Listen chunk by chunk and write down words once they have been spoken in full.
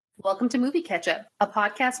Welcome to Movie Catch Up, a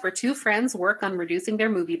podcast where two friends work on reducing their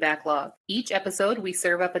movie backlog. Each episode, we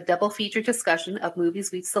serve up a double feature discussion of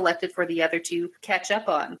movies we've selected for the other to catch up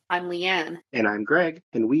on. I'm Leanne. And I'm Greg,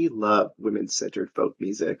 and we love women-centered folk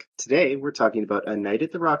music. Today, we're talking about A Night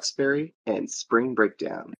at the Roxbury and Spring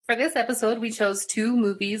Breakdown. For this episode, we chose two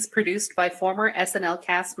movies produced by former SNL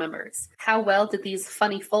cast members. How well did these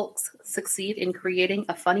funny folks succeed in creating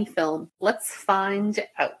a funny film? Let's find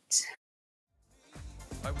out.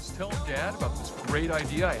 I was telling Dad about this great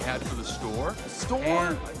idea I had for the store. The store?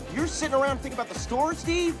 And You're sitting around thinking about the store,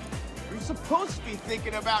 Steve? You're supposed to be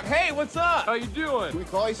thinking about, hey, what's up? how you doing? Can we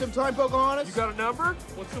call you sometime, Pocahontas? You got a number?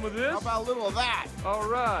 Want some of this? How about a little of that? All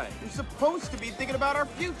right. You're supposed to be thinking about our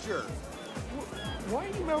future. Why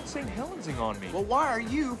are you Mount St. Helensing on me? Well, why are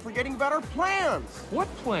you forgetting about our plans? What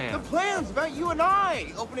plan? The plans about you and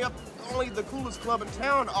I opening up only the coolest club in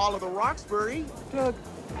town, all of the Roxbury. Doug,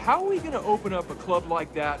 how are we going to open up a club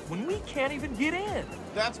like that when we can't even get in?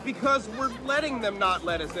 That's because we're letting them not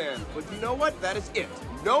let us in. But you know what? That is it.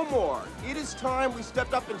 No more. It is time we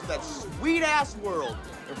stepped up into that sweet-ass world.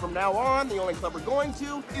 And from now on, the only club we're going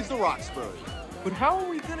to is the Roxbury. But how are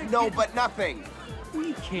we going to No, but nothing.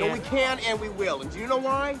 We can't. No, we can and we will. And do you know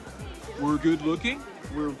why? We're good looking?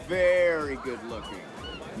 We're very good looking.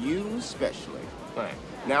 You especially. Thanks.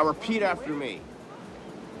 Now repeat after me.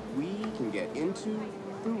 We can get into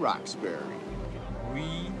the Roxbury.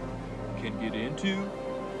 We can get into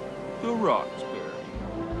the Roxbury.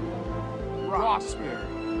 Roxbury.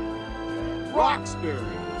 Roxbury.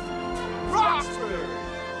 Roxbury.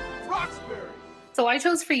 Roxbury. So I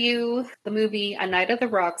chose for you the movie A Night at the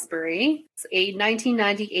Roxbury. It's a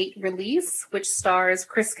 1998 release, which stars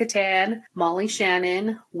Chris Kattan, Molly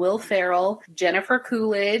Shannon, Will Ferrell, Jennifer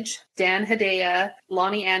Coolidge, Dan Hedaya,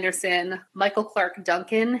 Lonnie Anderson, Michael Clark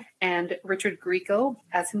Duncan, and Richard Grieco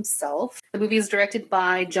as himself. The movie is directed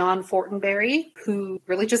by John Fortenberry, who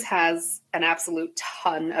really just has an absolute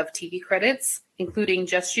ton of TV credits, including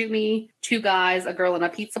Just Shoot Me, Two Guys, A Girl in a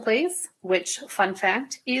Pizza Place, which, fun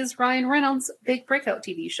fact, is Ryan Reynolds' big breakout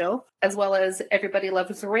TV show, as well as Everybody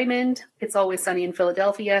Loves Raymond, It's Always Sunny in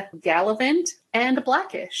Philadelphia, Gallivant, and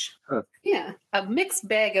Blackish. Huh. Yeah, a mixed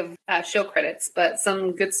bag of show credits, but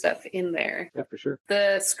some good stuff in there. Yeah, for sure.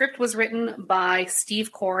 The script was written by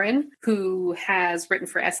Steve Coren, who has written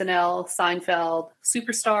for SNL, Seinfeld,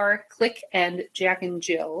 Superstar, Click, and Jack and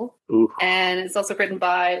Jill. Ooh. And it's also written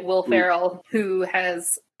by Will Ferrell, who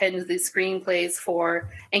has penned the screenplays for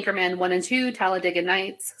Anchorman 1 and 2, Talladega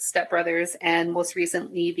Nights, Step Brothers, and most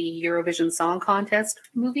recently the Eurovision Song Contest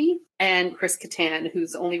movie. And Chris Kattan,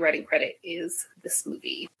 whose only writing credit is this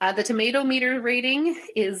movie. The tomato meter rating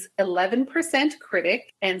is 11%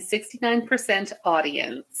 critic and 69%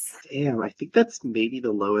 audience. Damn, I think that's maybe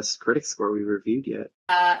the lowest critic score we reviewed yet.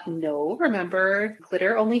 No, remember,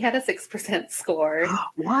 Glitter only had a 6% score.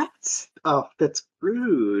 What? Oh, that's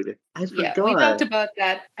rude. I Yeah, forgot. we talked about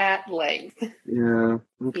that at length. Yeah,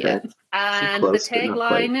 okay. Yeah. And close, the but not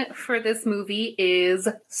quite. tagline for this movie is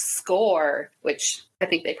SCORE, which I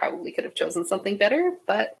think they probably could have chosen something better,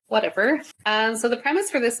 but whatever. So the premise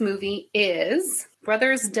for this movie is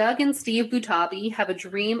brothers Doug and Steve Butabi have a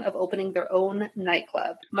dream of opening their own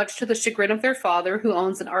nightclub. Much to the chagrin of their father, who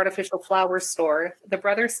owns an artificial flower store, the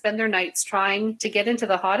brothers spend their nights trying to get into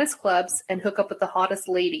the hottest clubs and hook up with the hottest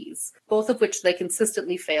ladies, both of which they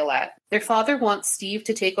consistently fail at. Their father wants Steve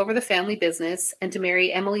to take over the family business and to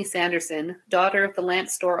marry Emily Sanderson, daughter of the lamp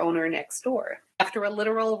store owner next door. After a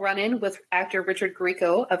literal run-in with actor Richard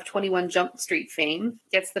Grieco of 21 Jump Street fame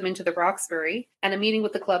gets them into the Roxbury, and a meeting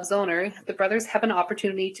with the club's owner, the brothers have an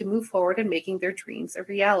opportunity to move forward in making their dreams a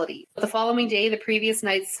reality. But the following day, the previous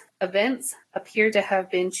night's events appear to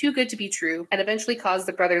have been too good to be true and eventually cause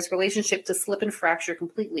the brothers' relationship to slip and fracture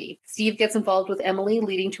completely. Steve gets involved with Emily,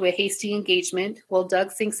 leading to a hasty engagement, while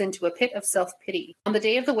Doug sinks into a pit of self-pity. On the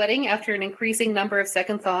day of the wedding, after an increasing number of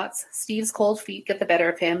second thoughts, Steve's cold feet get the better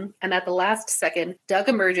of him, and at the last second, Doug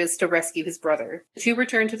emerges to rescue his brother. The two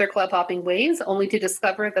return to their club-hopping ways, only to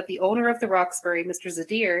discover that the owner of the Roxbury, Mr.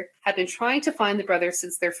 Zadir, had been trying to find the brothers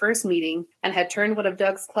since their first meeting and had turned one of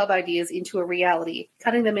Doug's club ideas into a reality,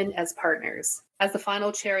 cutting them in as partners. As the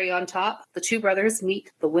final cherry on top, the two brothers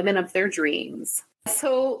meet the women of their dreams.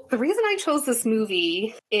 So the reason I chose this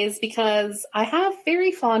movie is because I have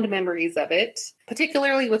very fond memories of it,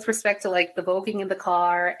 particularly with respect to like the voguing in the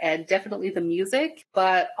car and definitely the music.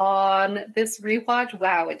 But on this rewatch,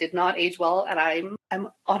 wow, it did not age well, and I'm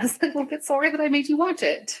honestly a little bit sorry that I made you watch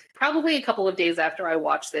it. Probably a couple of days after I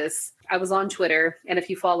watched this, I was on Twitter, and if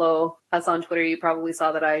you follow us on Twitter, you probably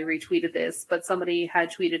saw that I retweeted this, but somebody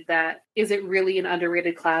had tweeted that, is it really an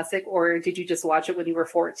underrated classic, or did you just watch it when you were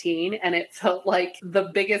 14? And it felt like the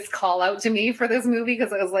biggest call out to me for this movie,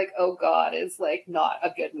 because I was like, oh God, it's like not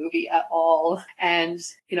a good movie at all. And,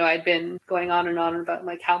 you know, I'd been going on and on about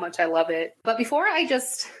like how much I love it. But before I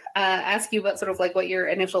just ask you about sort of like what your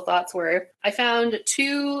initial thoughts were, I found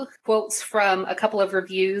 2 quotes from a couple of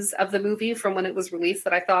reviews of the movie from when it was released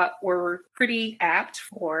that I thought were pretty apt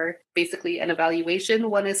for basically an evaluation.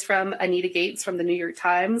 One is from Anita Gates from the New York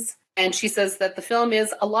Times. And she says that the film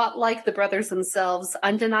is a lot like the brothers themselves,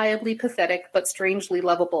 undeniably pathetic, but strangely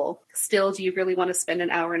lovable. Still, do you really want to spend an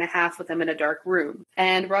hour and a half with them in a dark room?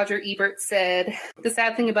 And Roger Ebert said, the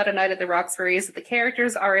sad thing about A Night at the Roxbury is that the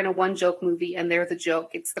characters are in a one-joke movie and they're the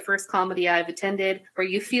joke. It's the first comedy I've attended where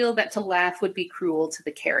you feel that to laugh would be cruel to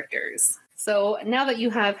the characters. So now that you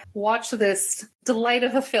have watched this delight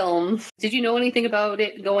of a film, did you know anything about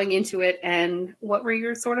it going into it, and what were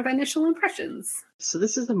your sort of initial impressions? So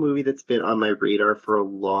this is a movie that's been on my radar for a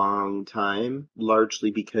long time, largely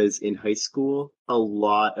because in high school, a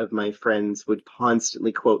lot of my friends would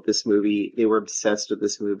constantly quote this movie. They were obsessed with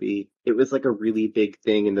this movie. It was like a really big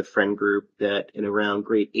thing in the friend group that in around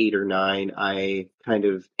grade 8 or 9, I kind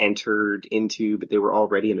of entered into, but they were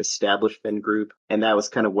already an established friend group. And that was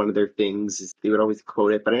kind of one of their things, is they would always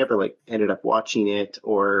quote it, but I never like ended up watching it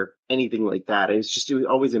or anything like that. It was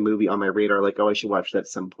always a movie on my radar, like, oh, I should watch that at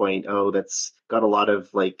some point. Oh, that's got a lot of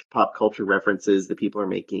like pop culture references that people are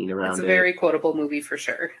making around it. It's a very quotable movie for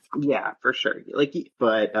sure. Yeah, for sure.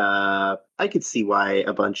 But I could see why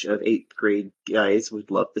a bunch of 8th grade guys would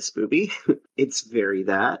love this movie. It's very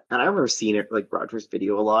that. And I remember seeing it like Roger's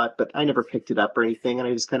video a lot, but I never picked it up or anything, and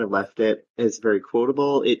I just kind of left it as very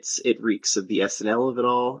quotable. It reeks of the SNL of it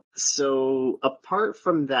all. So apart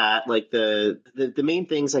from that, like the main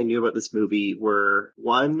things I knew about this movie were,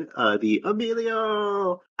 one, the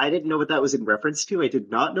Emilio. I didn't know what that was in reference to. I did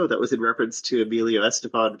not know that was in reference to Emilio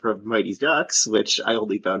Estefan from Mighty Ducks, which I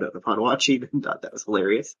only found out upon watching and thought that was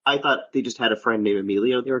hilarious. I thought they just had a friend named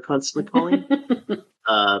Emilio they were constantly calling.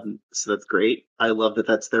 So that's great. I love that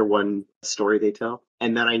that's their one story they tell.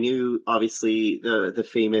 And then I knew, obviously, the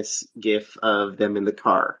famous gif of them in the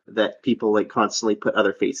car that people like constantly put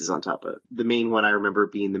other faces on top of. The main one I remember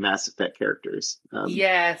being the Mass Effect characters.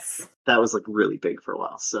 Yes. That was like really big for a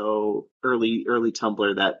while. So early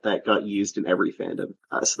Tumblr that got used in every fandom.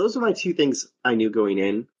 So those are my 2 things I knew going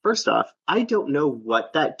in. First off, I don't know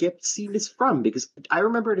what that gift scene is from, because I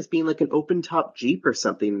remember it as being like an open top Jeep or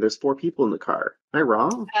something. There's 4 people in the car. Am I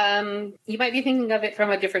wrong? You might be thinking of it from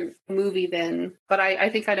a different movie then, but I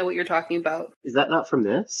think I know what you're talking about. Is that not from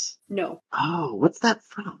this? No. Oh, what's that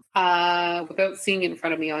from? Without seeing it in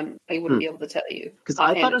front of me, I wouldn't be able to tell you. Because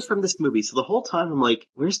I thought it was from this movie. So the whole time I'm like,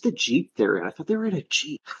 where's the Jeep they're in? I thought they were in a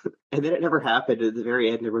Jeep. And then it never happened. At the very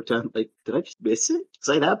end, I wrote down, like, did I just miss it?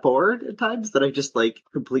 Was I that bored at times that I just, like,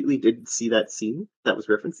 completely didn't see that scene that was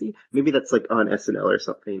referencing? Maybe that's, like, on SNL or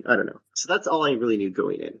something. I don't know. So that's all I really knew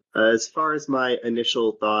going in. As far as my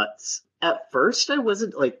initial thoughts, at first I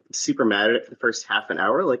wasn't, like, super mad at it for the first half an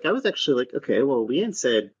hour. Like, I was actually like, okay, well, Leanne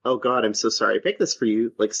said, oh, God, I'm so sorry. I picked this for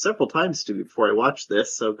you, like, several times before I watched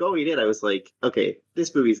this. So going in, I was like, okay,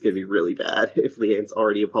 this movie's going to be really bad if Leanne's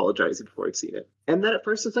already apologizing before I've seen it. And then at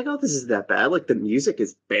first it's like, oh, this isn't that bad. Like, the music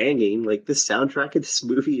is banging. Like, the soundtrack of this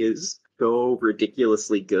movie is so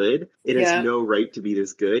ridiculously good. It has no right to be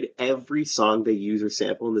this good. Every song they use or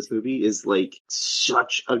sample in this movie is like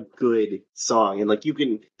such a good song. And like you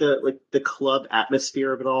can the club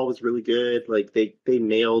atmosphere of it all was really good. Like they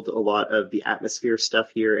nailed a lot of the atmosphere stuff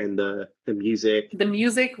here, and the music. The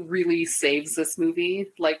music really saves this movie.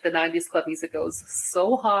 Like the 90s club music goes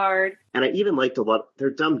so hard. And I even liked a lot.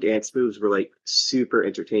 Their dumb dance moves were like super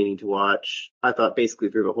entertaining to watch. I thought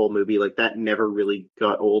basically through the whole movie, like that never really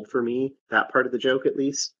got old for me. That part of the joke, at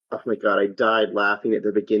least. Oh my God, I died laughing at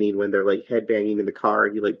the beginning when they're like headbanging in the car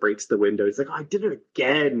and he like breaks the window. He's like, oh, I did it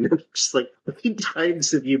again. Just like, how many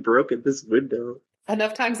times have you broken this window?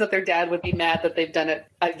 Enough times that their dad would be mad that they've done it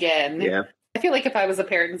again. Yeah. I feel like if I was a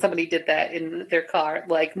parent and somebody did that in their car,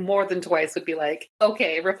 like more than twice would be like,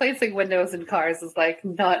 okay, replacing windows in cars is like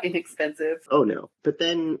not inexpensive. Oh no. But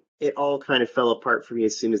then it all kind of fell apart for me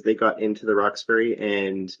as soon as they got into the Roxbury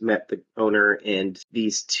and met the owner and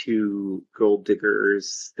these 2 gold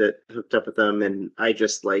diggers that hooked up with them. And I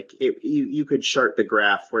just like it, you could chart the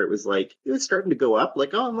graph where it was like, it was starting to go up.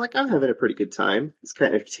 Like, oh, I'm having a pretty good time. It's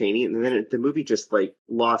kind of entertaining. And then the movie just like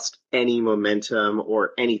lost any momentum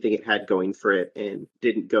or anything it had going for it and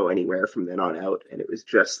didn't go anywhere from then on out. And it was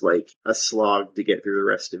just like a slog to get through the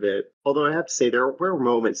rest of it. Although I have to say there were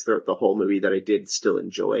moments throughout the whole movie that I did still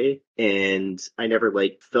enjoy. way, and I never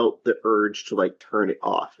like felt the urge to like turn it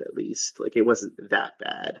off. At least like it wasn't that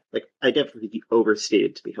bad. Like I definitely think you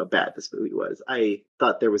overstated to me how bad this movie was. I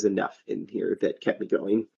thought there was enough in here that kept me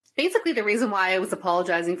going. Basically, the reason why I was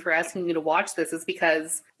apologizing for asking you to watch this is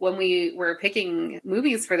because when we were picking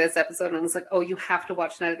movies for this episode, I was like, oh, you have to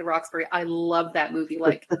watch Night at the Roxbury. I love that movie.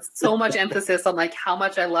 Like, so much emphasis on, like, how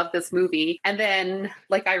much I love this movie. And then,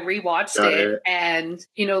 like, I rewatched it and,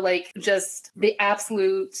 you know, like, just the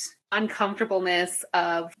absolute uncomfortableness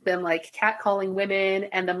of them like catcalling women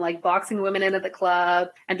and them like boxing women into the club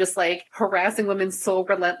and just like harassing women so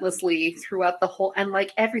relentlessly throughout the whole, and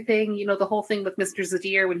like everything, you know, the whole thing with Mr.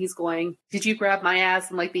 Zadir when he's going, did you grab my ass,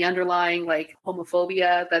 and like the underlying like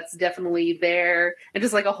homophobia that's definitely there, and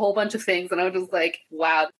just like a whole bunch of things. And I was just like,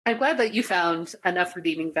 wow, I'm glad that you found enough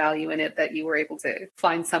redeeming value in it that you were able to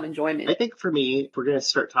find some enjoyment. I think for me, if we're going to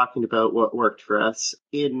start talking about what worked for us,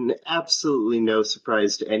 in absolutely no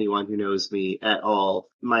surprise to anyone who knows me at all,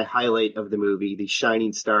 my highlight of the movie, the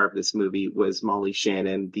shining star of this movie, was Molly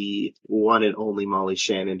Shannon, the one and only Molly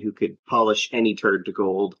Shannon, who could polish any turd to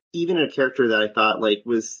gold. Even a character that I thought like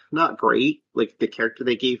was not great, like the character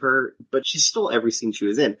they gave her, but she stole every scene she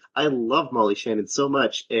was in. I love Molly Shannon so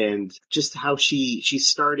much, and just how she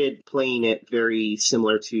started playing it very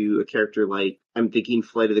similar to a character like, I'm thinking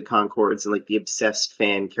Flight of the Conchords and like the obsessed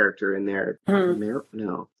fan character in there.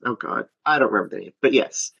 No. Oh God. I don't remember the name. But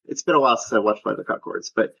yes, it's been a while since I watched Flight of the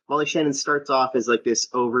Conchords. But Molly Shannon starts off as like this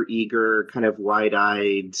overeager, kind of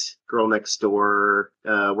wide-eyed girl next door,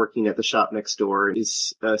 working at the shop next door, and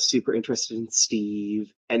is super interested in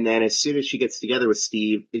Steve. And then as soon as she gets together with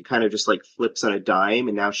Steve, it kind of just like flips on a dime.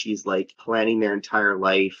 And now she's like planning their entire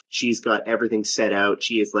life. She's got everything set out.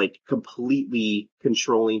 She is like completely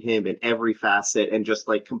controlling him in every facet and just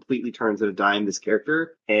like completely turns on a dime, this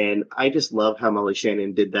character. And I just love how Molly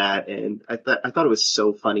Shannon did that. And I thought it was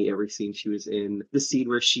so funny every scene she was in. The scene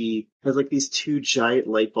where she has like these two giant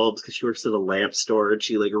light bulbs because she works at a lamp store, and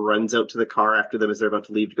she like runs out to the car after them as they're about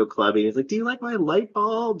to leave to go clubbing. He's like, do you like my light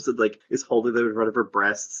bulbs? And like is holding them in front of her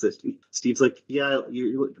breasts. Steve's like, yeah,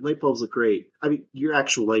 your light bulbs look great. I mean, your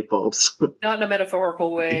actual light bulbs. Not in a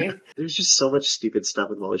metaphorical way. Yeah. There's just so much stupid stuff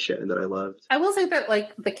with Molly Shannon that I loved. I will say that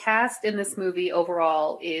like the cast in this movie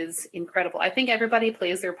overall is incredible. I think everybody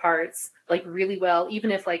plays their parts like really well,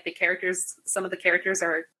 even if like some of the characters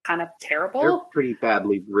are kind of terrible. They're pretty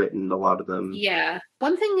badly written, a lot of them. Yeah.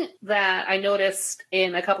 One thing that I noticed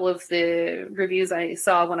in a couple of the reviews I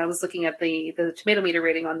saw when I was looking at the tomato meter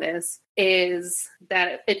rating on this is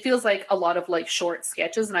that it feels like a lot of like short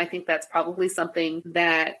sketches, and I think that's probably something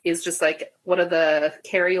that is just like one of the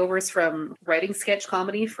carryovers from writing sketch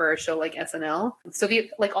comedy for a show like SNL. So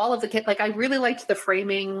all of the I really liked the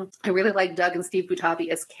framing. I really liked Doug and Steve Butabi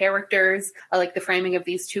as characters. I like the framing of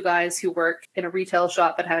these two guys who work in a retail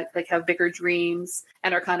shop but have bigger dreams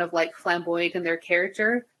and are kind of like flamboyant in their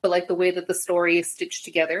character. But like the way that the story is stitched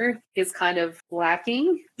together is kind of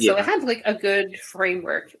lacking. Yeah. So it had like a good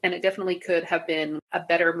framework, and it definitely could have been a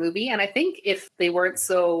better movie. And I think if they weren't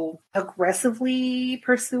so aggressively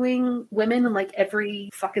pursuing women in like every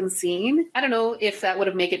fucking scene, I don't know if that would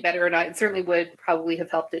have made it better or not. It certainly would probably have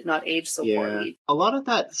helped it not age so poorly. A lot of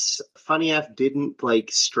that funny F didn't like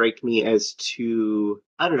strike me as too,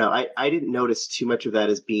 I don't know. I didn't notice too much of that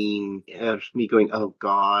as being me going, oh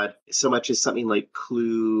God, so much as something like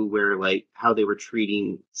Clue, where like how they were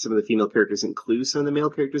treating some of the female characters in Clue, some of the male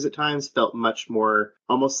characters at times felt much more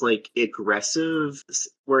almost like aggressive.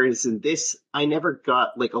 Whereas in this, I never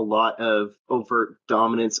got like a lot of overt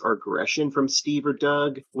dominance or aggression from Steve or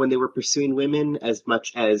Doug when they were pursuing women, as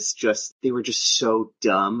much as just they were just so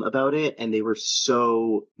dumb about it, and they were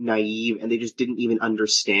so naive, and they just didn't even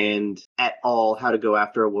understand at all how to go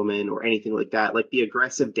after a woman or anything like that. Like the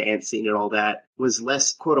aggressive dancing and all that was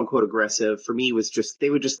less quote unquote aggressive. For me, was just they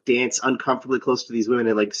would just dance uncomfortably close to these women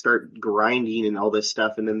and like start grinding and all this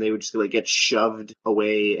stuff, and then they would just like get shoved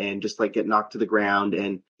away and just like get knocked to the ground,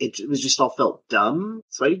 and it was just all felt dumb.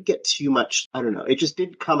 So I didn't get too much, I don't know, it just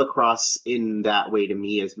didn't come across in that way to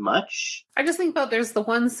me as much. I just think about there's the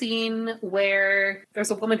one scene where there's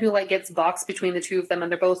a woman who like gets boxed between the two of them,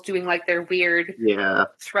 and they're both doing like their weird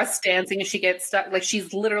thrust dancing, and she gets stuck, like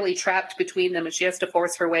she's literally trapped between them and she has to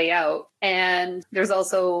force her way out. And there's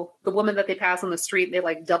also the woman that they pass on the street, and they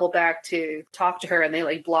like double back to talk to her, and they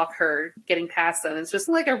like block her getting past them. It's just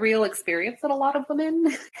like a real experience that a lot of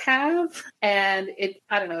women have. And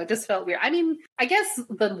I don't know. know, it just felt weird. I mean, I guess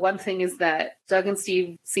the one thing is that Doug and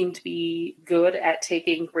Steve seem to be good at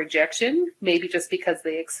taking rejection, maybe just because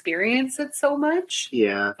they experience it so much.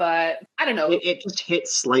 Yeah. But I don't know. It just hit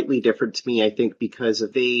slightly different to me, I think, because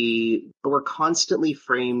they were constantly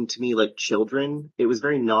framed to me like children. It was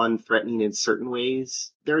very non-threatening in certain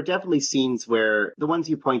ways. There are definitely scenes where the ones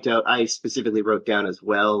you point out, I specifically wrote down as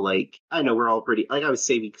well. Like, I know we're all pretty, like, I was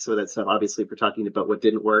saving some of that stuff, obviously, for talking about what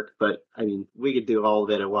didn't work, but I mean, we could do all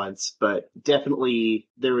of it at once. But definitely,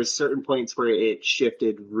 there was certain points where it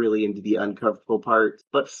shifted really into the uncomfortable part.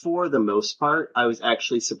 But for the most part, I was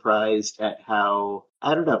actually surprised at how,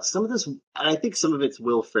 I don't know, some of this, and I think some of it's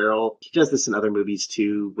Will Ferrell. He does this in other movies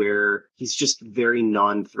too, where he's just very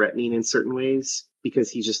non-threatening in certain ways,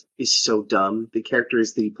 because he just is so dumb. The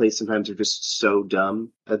characters that he plays sometimes are just so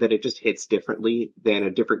dumb that it just hits differently than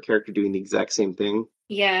a different character doing the exact same thing.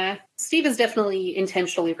 Yeah, Steve is definitely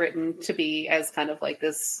intentionally written to be as kind of like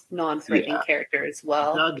this non-threatening character as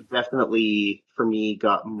well. Doug definitely, for me,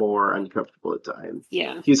 got more uncomfortable at times.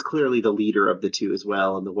 Yeah. He was clearly the leader of the two as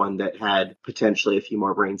well, and the one that had potentially a few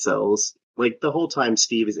more brain cells. Like, the whole time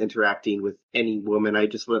Steve is interacting with any woman, I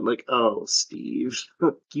just went like, oh, Steve,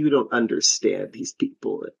 you don't understand these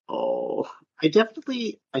people at all. I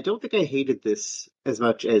don't think I hated this as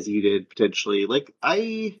much as you did, potentially. Like,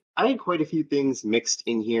 I had quite a few things mixed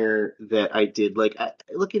in here that I did. Like,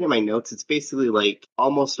 looking at my notes, it's basically like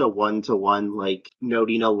almost a one-to-one, like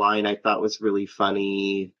noting a line I thought was really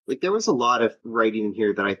funny. Like, there was a lot of writing in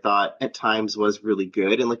here that I thought at times was really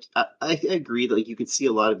good. And like, I agree that like you could see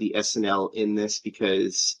a lot of the SNL in this,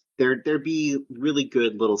 because there'd be really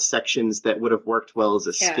good little sections that would have worked well as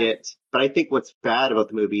a skit. But I think what's bad about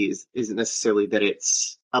the movie isn't necessarily that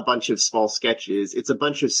it's a bunch of small sketches. It's a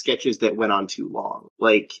bunch of sketches that went on too long.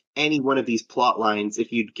 Like, any one of these plot lines,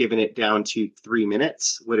 if you'd given it down to 3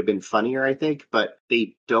 minutes, would have been funnier, I think. But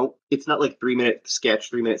they don't. It's not like 3 minute sketch,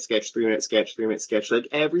 3 minute sketch, 3 minute sketch, 3 minute sketch. Like,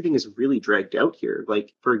 everything is really dragged out here.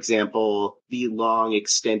 Like, for example, the long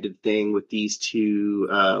extended thing with these two,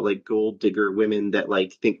 like, gold digger women that,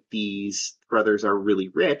 like, think these brothers are really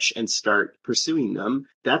rich and start pursuing them.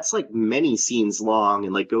 That's like many scenes long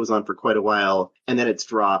and like goes on for quite a while, and then it's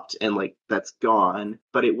dropped and like that's gone.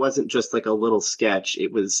 But it wasn't just like a little sketch.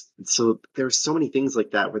 It was, so there's so many things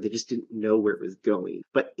like that where they just didn't know where it was going.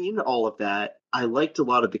 But in all of that, I liked a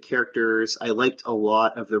lot of the characters. I liked a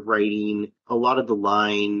lot of the writing, a lot of the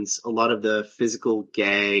lines, a lot of the physical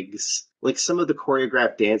gags. Like, some of the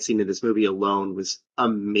choreographed dancing in this movie alone was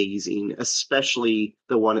amazing, especially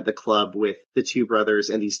the one at the club with the two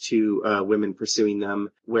brothers and these two women pursuing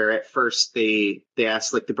them, where at first they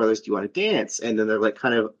ask, like, the brothers, do you want to dance? And then they're, like,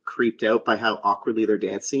 kind of creeped out by how awkwardly they're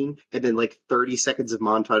dancing. And then, like, 30 seconds of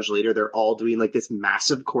montage later, they're all doing, like, this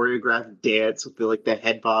massive choreographed dance with, the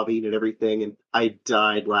head bobbing and everything. And I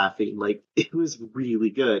died laughing. Like, it was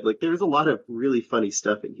really good. Like, there's a lot of really funny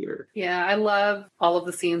stuff in here. Yeah, I love all of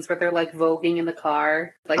the scenes where they're, like, voguing in the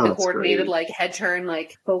car. Like, the coordinated, like, head turn,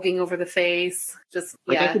 like, voguing over the face. Just,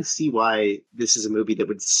 like, I can see why this is a movie that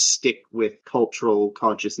would stick with cultural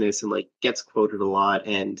consciousness and, like, gets quoted a lot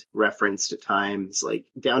and referenced at times, like,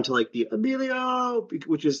 down to, like, the Emilio,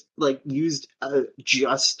 which is, like, used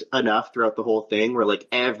just enough throughout the whole thing, where, like,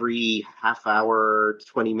 every half hour,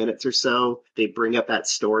 20 minutes or so, they bring up that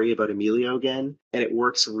story about Emilio again. And it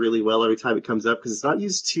works really well every time it comes up, because it's not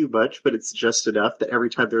used too much, but it's just enough that every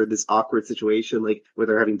time they're in this awkward situation, like where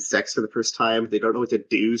they're having sex for the first time, they don't know what to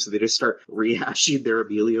do, so they just start rehashing their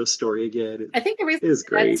Emilio story again. I think the reason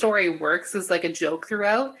that story works as like a joke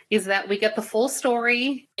throughout is that we get the full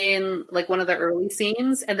story in like one of the early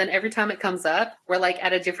scenes, and then every time it comes up, we're like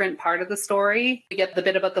at a different part of the story. We get the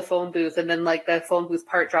bit about the phone booth, and then like the phone booth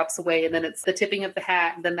part drops away, and then it's the tipping of the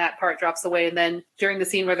hat, and then that part drops away, and then during the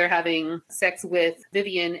scene where they're having sex with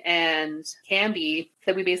Vivian and Camby,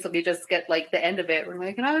 that we basically just get like the end of it. We're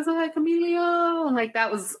like, and I was like, Emilio, and like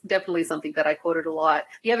that was definitely something that I quoted a lot.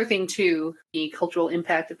 The other thing too, the cultural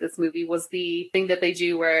impact of this movie was the thing that they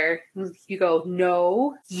do where you go,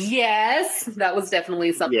 no, yes, that was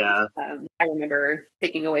definitely something I remember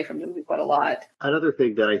taking away from the movie quite a lot. Another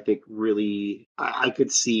thing that I think really I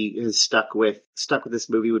could see is stuck with this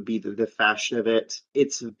movie would be the fashion of it.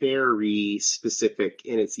 It's very specific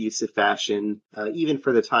in its use of fashion, even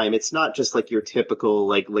for the time. It's not just like your typical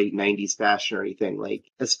like late 90s fashion or anything, like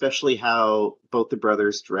especially how both the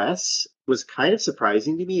brothers dress was kind of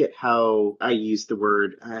surprising to me at how I used the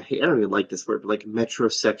word, I don't even like this word, but like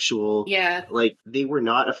metrosexual. Yeah. Like they were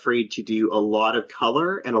not afraid to do a lot of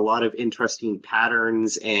color and a lot of interesting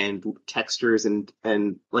patterns and textures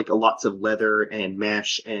and like lots of leather and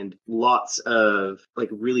mesh and lots of like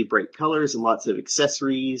really bright colors and lots of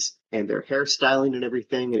accessories and their hairstyling and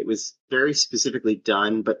everything. And it was very specifically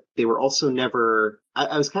done, but they were also never.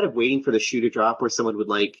 I was kind of waiting for the shoe to drop where someone would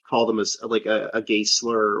like call them a gay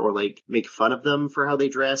slur or like make fun of them for how they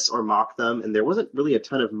dress or mock them. And there wasn't really a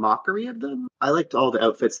ton of mockery of them. I liked all the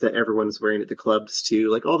outfits that everyone's wearing at the clubs too.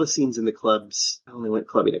 Like all the scenes in the clubs. I only went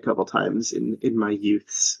clubbing a couple times in my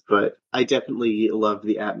youths, but I definitely loved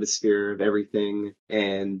the atmosphere of everything.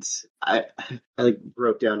 And I like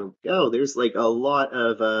wrote down, oh, there's like a lot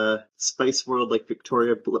of Spice World, like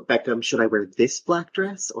Victoria Beckham. Should I wear this black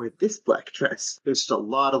dress or this black dress? There's just a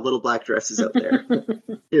lot of little black dresses out there.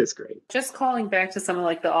 It was great. Just calling back to some of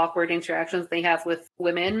like the awkward interactions they have with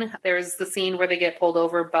women. There's the scene where they get pulled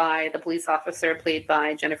over by the police officer played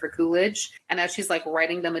by Jennifer Coolidge. And as she's like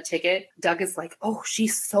writing them a ticket, Doug is like, oh,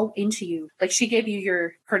 she's so into you. Like she gave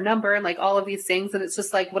you her number and like all of these things. And it's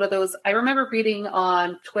just like one of those, I remember reading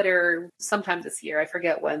on Twitter sometime this year. I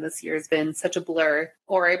forget when. This year has been such a blur.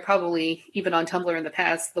 Or I probably even on Tumblr in the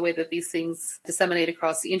past, the way that these things disseminate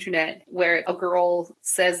across the internet, where a girl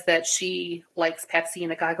says that she likes Pepsi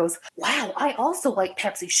and a guy goes, wow, I also like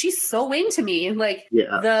Pepsi. She's so into me. And like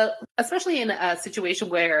especially in a situation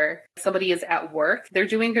where somebody is at work, they're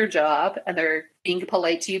doing their job and they're being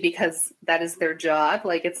polite to you because that is their job.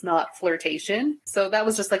 Like it's not flirtation. So that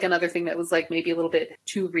was just like another thing that was like maybe a little bit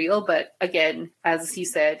too real. But again, as you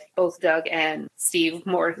said, both Doug and Steve,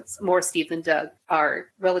 more Steve than Doug, are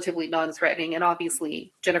relatively non-threatening. And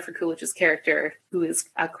obviously Jennifer Coolidge's character, who is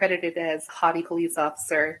credited as hottie police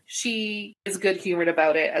officer, she is good humored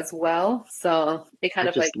about it as well. So it kind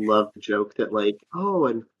of like love the joke that like, oh,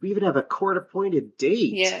 and we even have a court appointed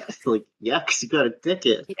date. Yeah. Like, yeah, because you got a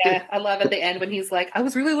ticket. Yeah, I love at the end when he's like, I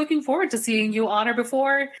was really looking forward to seeing you on or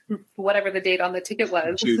before whatever the date on the ticket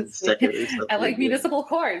was. June 2nd or something. At like municipal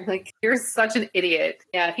court. Like, you're such an idiot.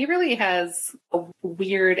 Yeah, he really has a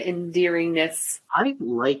weird endearingness. I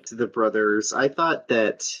liked the brothers. I thought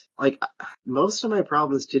that like most of my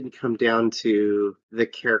problems didn't come down to the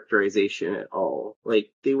characterization at all.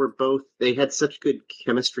 Like they had such good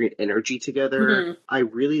chemistry and energy together. Mm-hmm. I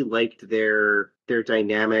really liked their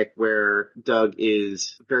dynamic where Doug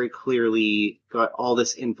is very clearly got all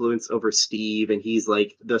this influence over Steve and he's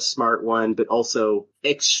like the smart one, but also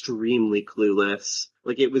extremely clueless.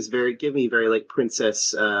 Like it was give me very like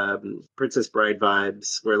Princess Bride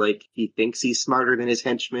vibes where like he thinks he's smarter than his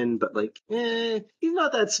henchman, but like, he's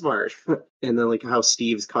not that smart. And then like how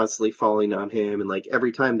Steve's constantly falling on him and like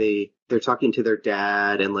every time they're talking to their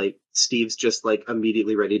dad and like Steve's just like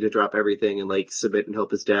immediately ready to drop everything and like submit and help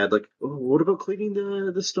his dad. Like, oh, what about cleaning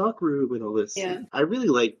the stock room and all this? Yeah. I really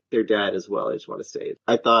like their dad as well. I just want to say,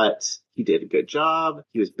 I thought he did a good job.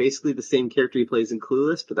 He was basically the same character he plays in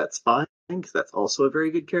Clueless, but that's fine because that's also a very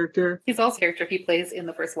good character. He's also a character he plays in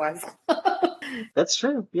The First Wives. That's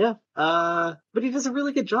true, yeah. But he does a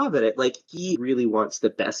really good job at it. Like, he really wants the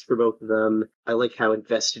best for both of them. I like how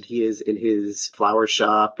invested he is in his flower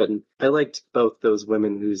shop, and I liked both those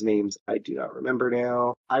women whose names I do not remember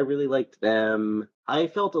now. I really liked them. I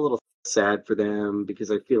felt a little sad for them because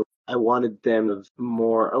I feel I wanted them a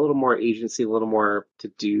little more agency, a little more to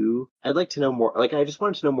do. I'd like to know more. Like, I just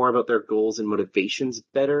wanted to know more about their goals and motivations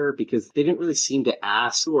better because they didn't really seem to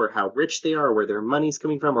ask or how rich they are or where their money's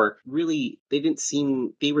coming from, or really they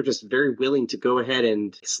were just very willing to go ahead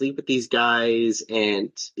and sleep with these guys,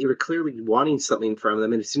 and they were clearly wanting something from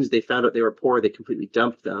them. And as soon as they found out they were poor, they completely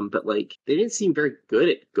dumped them. But like, they didn't seem very good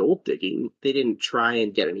at gold digging. They didn't try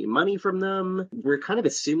and get any money from them. We're kind of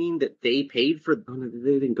assuming that they paid for, oh no,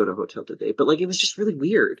 they didn't go to a hotel, did they? But like, it was just really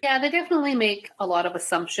weird. Yeah, they definitely make a lot of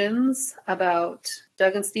assumptions about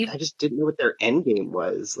Doug and Steve. I just didn't know what their end game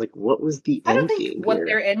was. Like, what was the end game? I don't think what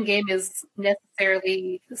their end game is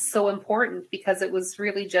necessarily so important because it was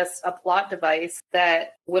really just a plot device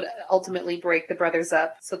that would ultimately break the brothers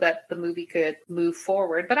up so that the movie could move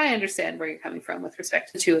forward. But I understand where you're coming from with respect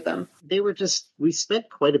to the two of them. We spent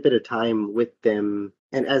quite a bit of time with them.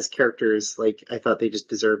 And as characters, like, I thought they just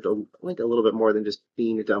deserved a little bit more than just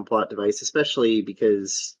being a dumb plot device, especially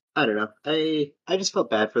because, I don't know, I just felt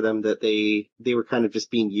bad for them that they were kind of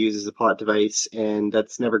just being used as a plot device, and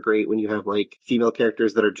that's never great when you have, like, female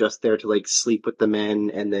characters that are just there to, like, sleep with the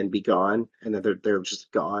men and then be gone, and then they're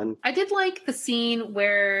just gone. I did like the scene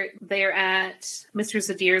where they're at Mr.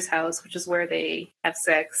 Zadir's house, which is where they have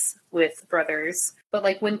sex. with brothers. But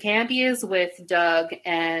like when Candy is with Doug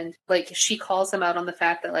and like she calls him out on the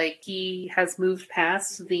fact that like he has moved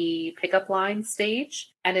past the pickup line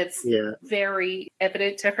stage, and it's very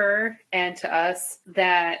evident to her and to us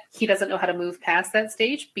that he doesn't know how to move past that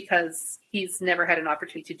stage because he's never had an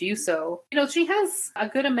opportunity to do so. You know, she has a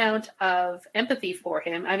good amount of empathy for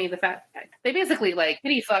him. I mean, the fact they basically like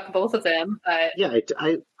pity fuck both of them, but yeah,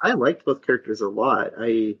 I liked both characters a lot.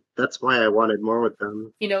 That's why I wanted more with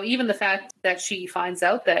them. You know, even the fact that she finds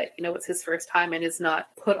out that, you know, it's his first time and is not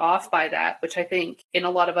put off by that, which I think in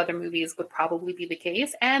a lot of other movies would probably be the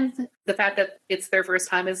case. And the fact that it's their first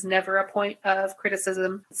time is never a point of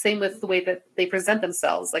criticism. Same with the way that they present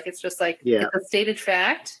themselves. Like, it's just like, it's a stated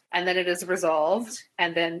fact, and then it is resolved,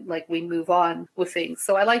 and then like we move on with things.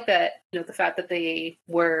 So I like that, you know, the fact that they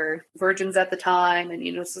were virgins at the time, and,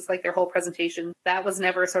 you know, it's just like their whole presentation, that was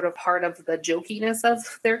never sort of part of the jokiness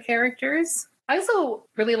of their characters. I also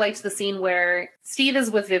really liked the scene where Steve is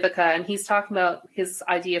with Vivica and he's talking about his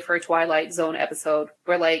idea for a Twilight Zone episode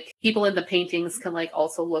where like people in the paintings can like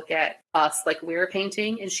also look at us like we're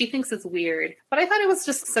painting, and she thinks it's weird. But I thought it was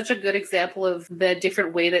just such a good example of the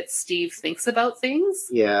different way that Steve thinks about things.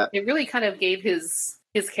 Yeah. It really kind of gave his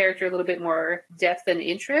character a little bit more depth and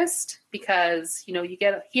interest because, you know, you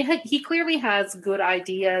get he clearly has good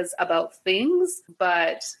ideas about things,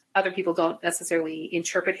 but other people don't necessarily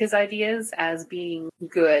interpret his ideas as being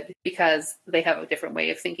good because they have a different way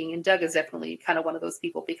of thinking. And Doug is definitely kind of one of those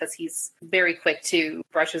people because he's very quick to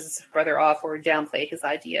brush his brother off or downplay his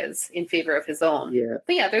ideas in favor of his own. Yeah.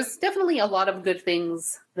 But yeah, there's definitely a lot of good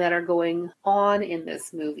things that are going on in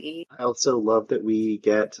this movie. I also love that we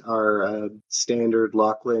get our standard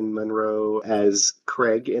Lachlan Monroe as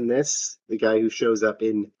Craig in this, the guy who shows up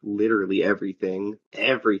in literally everything.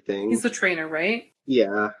 He's the trainer, right?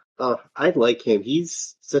 Yeah. I like him.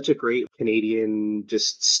 He's such a great Canadian,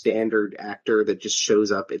 just standard actor that just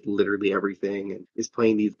shows up in literally everything and is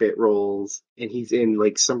playing these bit roles. And he's in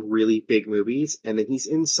like some really big movies, and then he's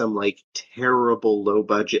in some like terrible low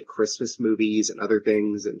budget Christmas movies and other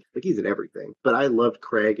things, and like he's in everything. But I loved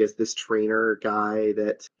Craig as this trainer guy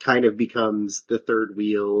that kind of becomes the third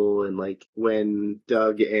wheel, and like when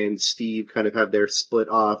Doug and Steve kind of have their split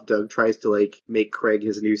off, Doug tries to like make Craig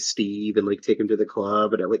his new Steve and like take him to the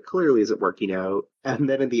club, and it like clearly isn't working out. And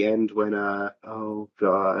then in the end when, oh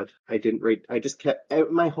God, I just kept,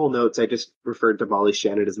 my whole notes, I just referred to Molly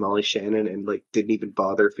Shannon as Molly Shannon and like didn't even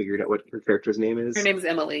bother figuring out what her character's name is. Her name's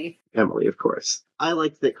Emily. Emily, of course. I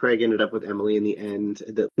liked that Craig ended up with Emily in the end.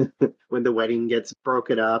 That when the wedding gets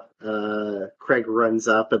broken up, Craig runs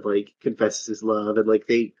up and like confesses his love, and like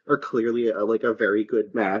they are clearly a very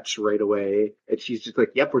good match right away. And she's just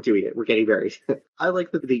like, "Yep, we're doing it. We're getting married." I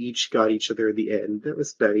like that they each got each other in the end. That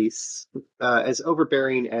was nice. As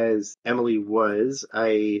overbearing as Emily was,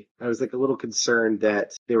 I was like a little concerned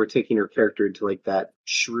that they were taking her character into like that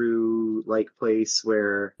shrew-like place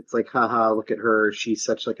where it's like, haha, look at her. She's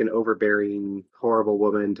such like an overbearing, horrible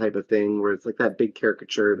woman type of thing, where it's like that big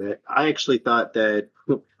caricature that I actually thought that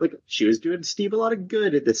like she was doing Steve a lot of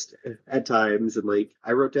good at times, and like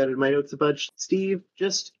I wrote down in my notes a bunch, Steve,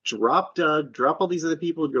 just drop Doug, drop all these other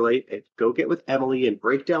people in your life and go get with Emily and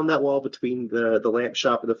break down that wall between the lamp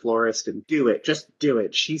shop and the florist and do it. Just do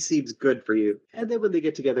it. She seems good for you. And then when they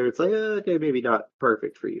get together, it's like, okay, maybe not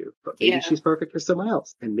perfect for you, but maybe she's perfect for someone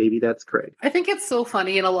else, and maybe that's Craig. I think it's so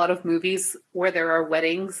funny in a lot of movies where there are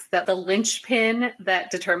weddings that the linchpin that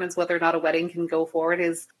determines whether or not a wedding can go forward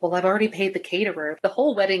is, well, I've already paid the caterer. The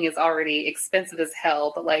whole wedding is already expensive as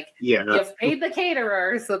hell, but like, you've paid the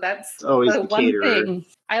caterer, so that's always the one caterer. thing.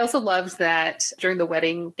 I also loved that during the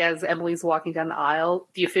wedding, as Emily's walking down the aisle,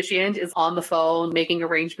 the officiant is on the phone making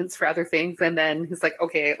arrangements for other things, and then he's like,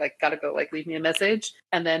 okay, like, gotta go, like, leave me a message.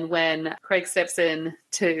 And then when Craig steps in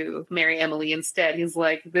to marry Emily instead, he's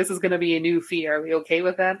like, this is gonna be a new fee, are we okay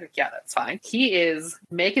with that? Like, yeah, that's fine. He is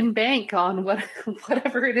making bank on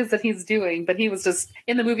whatever it is that he's doing, but he was just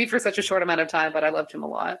in the movie for such a short amount of time, but I loved him a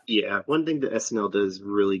lot. Yeah, one thing that SNL does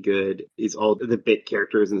really good is all the bit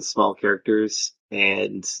characters and small characters.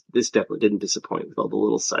 And this definitely didn't disappoint with all the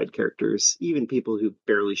little side characters. Even people who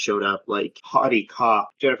barely showed up, like Hottie Cop,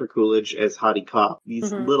 Jennifer Coolidge as Hottie Cop.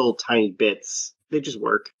 These little tiny bits, they just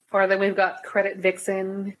work. Or then we've got Credit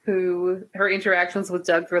Vixen, who her interactions with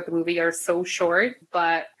Doug throughout the movie are so short,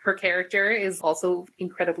 but her character is also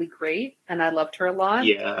incredibly great, and I loved her a lot.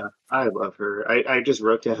 Yeah, I love her. I just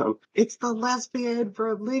wrote down, it's the lesbian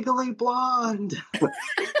from Legally Blonde.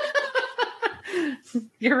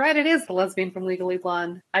 You're right, it is the lesbian from Legally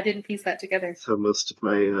Blonde. I didn't piece that together. That's how most of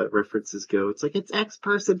my references go. It's like, it's X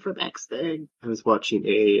person from X thing. I was watching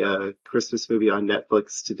a Christmas movie on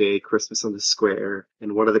Netflix today, Christmas on the Square,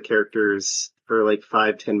 and one of the characters, for like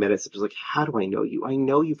 5-10 minutes, it was like, how do I know you? I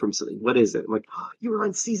know you from something. What is it? I'm like, oh, you were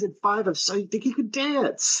on season 5 of So You Think You Could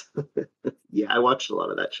Dance. Yeah, I watched a lot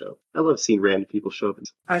of that show. I love seeing random people show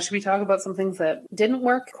up. Should we talk about some things that didn't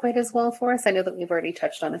work quite as well for us? I know that we've already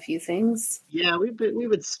touched on a few things. Yeah, we've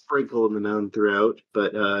been sprinkling them out throughout,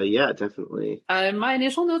 but yeah, definitely. In my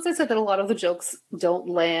initial notes, I said that a lot of the jokes don't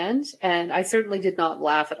land, and I certainly did not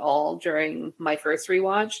laugh at all during my first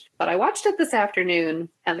rewatch. But I watched it this afternoon,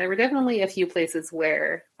 and there were definitely a few places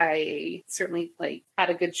where I certainly had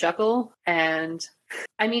a good chuckle. And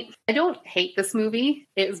I mean, I don't hate this movie.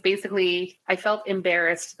 It was basically, I felt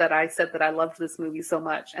embarrassed that I said that I loved this movie so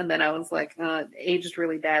much. And then I was like, it aged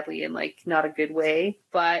really badly in not a good way.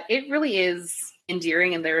 But it really is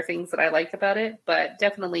endearing, and there are things that I liked about it. But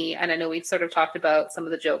definitely, and I know we've sort of talked about some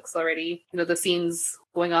of the jokes already, the scenes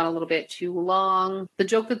going on a little bit too long. The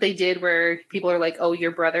joke that they did where people are like, oh,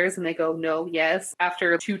 you're brothers, and they go, no, yes.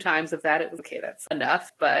 After 2 times of that, it was okay, that's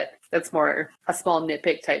enough. But that's more a small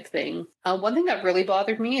nitpick type thing. One thing that really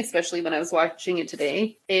bothered me, especially when I was watching it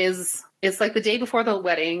today, is it's like the day before the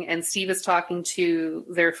wedding, and Steve is talking to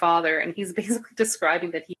their father, and he's basically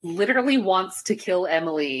describing that he literally wants to kill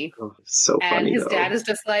Emily. Oh, so funny. And his dad is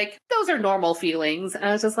just like, those are normal feelings. And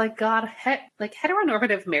I was just like, God,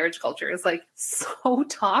 heteronormative marriage culture is so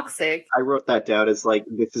toxic. I wrote that down as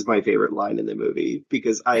this is my favorite line in the movie,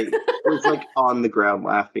 because I was on the ground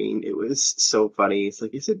laughing. It was so funny. It's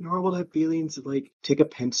like, is it normal to have feelings? To take a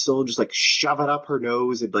pencil, just shove it up her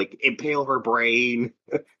nose and impale her brain.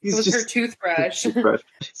 It was her toothbrush.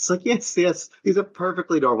 It's like, yes, these are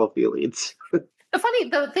perfectly normal feelings.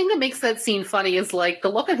 The thing that makes that scene funny is the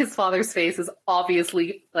look on his father's face is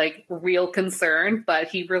obviously real concern, but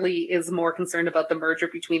he really is more concerned about the merger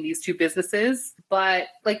between these two businesses. But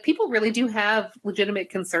people really do have legitimate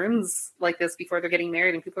concerns like this before they're getting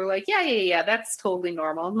married, and people are like, yeah, that's totally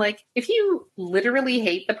normal. I'm like, if you literally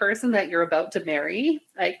hate the person that you're about to marry,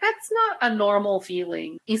 that's not a normal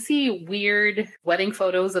feeling. You see weird wedding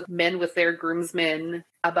photos of men with their groomsmen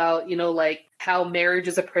about, how marriage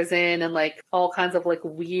is a prison and all kinds of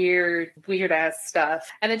weird ass stuff.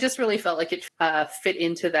 And it just really felt like it fit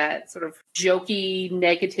into that sort of jokey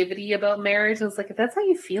negativity about marriage. And it's if that's how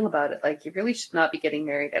you feel about it, you really should not be getting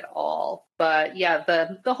married at all. But yeah,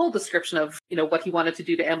 the whole description of, what he wanted to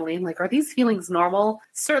do to Emily and are these feelings normal?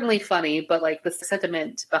 Certainly funny, but the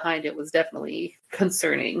sentiment behind it was definitely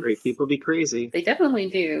concerning. Great people be crazy. They definitely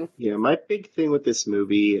do. Yeah, my big thing with this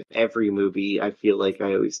movie, every movie, I feel like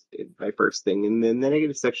I always did my first thing. And then the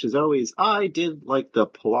negative section is always, I did the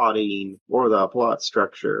plotting or the plot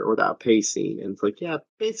structure or that pacing. And it's yeah,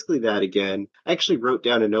 basically that again. I actually wrote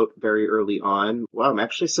down a note very early on. Wow, I'm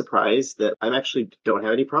actually surprised that I actually don't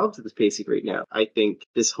have any problems with this pacing right now. I think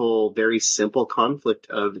this whole very simple conflict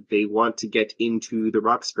of they want to get into the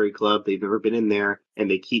Roxbury Club, they've never been in there, and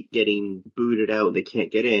they keep getting booted out, they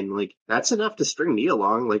can't get in, that's enough to string me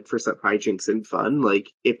along, for some hijinks and fun.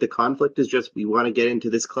 If the conflict is just, we want to get into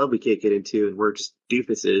this club we can't get into, and we're just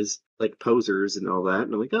doofuses, posers and all that,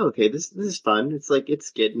 and I'm like, oh, okay, this is fun. It's it's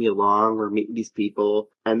getting me along, we're meeting these people.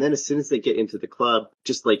 And then as soon as they get into the club,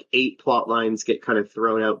 just 8 plot lines get kind of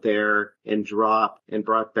thrown out there and dropped and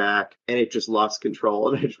brought back, and it just lost control.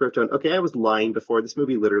 And I just wrote down, okay, I was lying before. This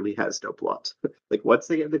movie literally has no plot. Once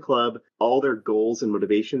they get in the club, all their goals and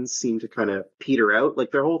motivations seem to kind of peter out.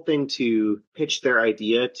 Their whole thing to pitch their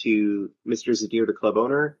idea to Mr. Zadir, the club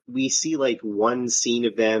owner, we see one scene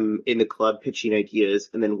of them in the club pitching ideas,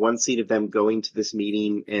 and then one scene of them going to this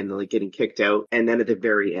meeting and getting kicked out, and then at the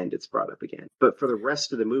very end it's brought up again. But for the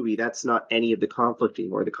rest of the movie, that's not any of the conflict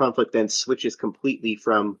anymore. The conflict then switches completely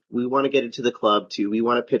from, we want to get into the club, to, we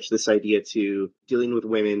want to pitch this idea, to dealing with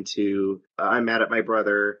women, to, I'm mad at my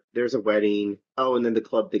brother, there's a wedding, oh, and then the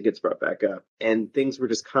club thing gets brought back up. And things were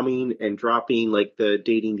just coming and dropping, the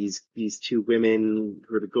dating these 2 women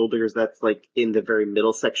who are the gold diggers, that's in the very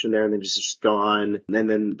middle section there, and then just gone. And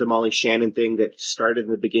then the Molly Shannon thing that started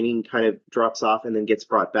in the beginning kind of drops off and then gets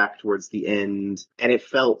brought back towards the end. And it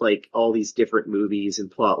felt like all these different movies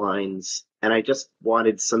and plot lines. And I just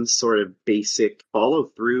wanted some sort of basic follow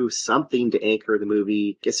through, something to anchor the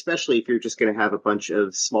movie, especially if you're just going to have a bunch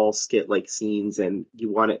of small skit-like scenes and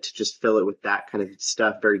you want it to just fill it with that kind of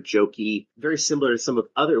stuff, very jokey, very similar to some of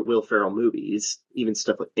other Will Ferrell movies. even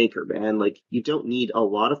stuff like Anchorman. Like, you don't need a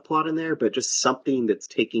lot of plot in there, but just something that's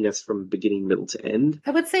taking us from beginning, middle to end.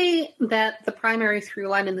 I would say that the primary through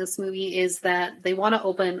line in this movie is that they want to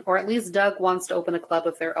open, or at least Doug wants to open a club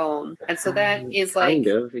of their own. And so that is like... Kind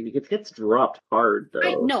of. It gets dropped hard,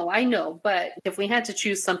 though. I know. But if we had to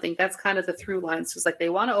choose something, that's kind of the through line. So it's like they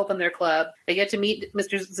want to open their club, they get to meet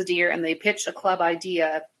Mr. Zadir, and they pitch a club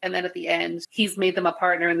idea. And then at the end, he's made them a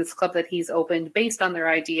partner in this club that he's opened based on their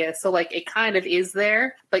idea. So like it kind of is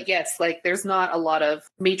there. But yes, like there's not a lot of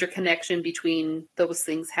major connection between those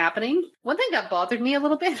things happening. One thing that bothered me a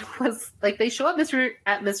little bit was like they show up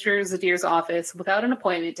at Mr. Zadir's office without an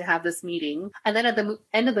appointment to have this meeting. And then at the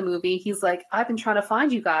end of the movie, he's like, I've been trying to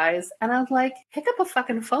find you guys. And I was like, pick up a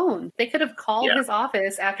fucking phone. They could have called his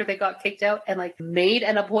office after they got kicked out and like made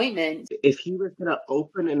an appointment. If he was going to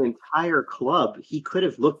open an entire club, he could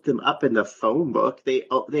have looked them up in the phone book. They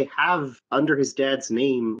have under his dad's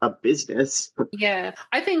name a business. Yeah,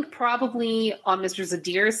 I think probably on Mr.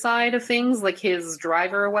 Zadir's side of things, like his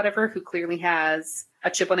driver or whatever, who clearly has a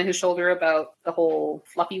chip on his shoulder about the whole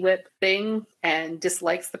fluffy whip thing and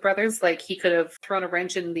dislikes the brothers, like he could have thrown a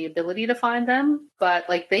wrench in the ability to find them. But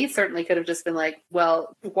like they certainly could have just been like,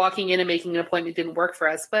 well, walking in and making an appointment didn't work for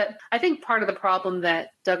us. But I think part of the problem that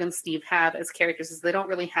Doug and Steve have as characters is they don't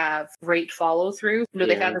really have great follow through.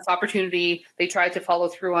 They had this opportunity, they tried to follow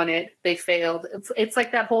through on it, they failed. It's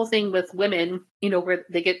like that whole thing with women, where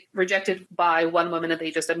they get rejected by one woman and they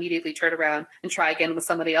just immediately turn around and try again with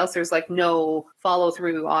somebody else. There's like no follow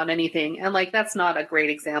through on anything. And like that's not a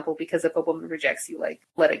great example, because if a woman rejects you, like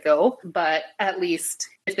let it go. But at least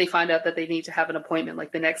if they find out that they need to have an appointment,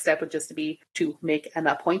 like the next step would just be to make an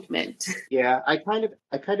appointment. Yeah, I kind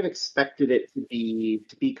of expected it to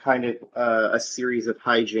be kind of a series of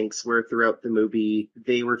hijinks where throughout the movie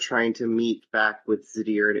they were trying to meet back with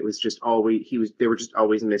Zadir, and it was just always they were just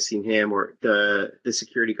always missing him, or the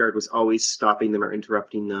security guard was always stopping them or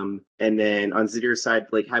interrupting them. And then on Zadir's side,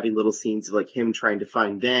 like having little scenes of like him trying to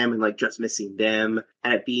find them and like just missing them,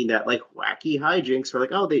 and it being that like wacky hijinks where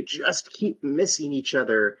like, oh, they just keep missing each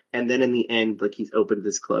other. And then in the end, like he's opened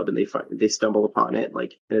this club and they stumble upon it,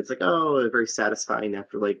 like, and it's like, oh, very satisfying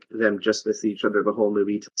after like them just missing each other the whole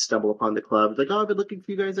movie to stumble upon the club. It's like, oh, I've been looking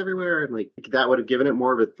for you guys everywhere, and like that would have given it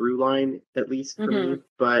more of a through line, at least for me.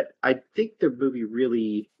 But I think the movie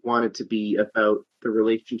really wanted to be about the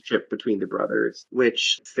relationship between the brothers,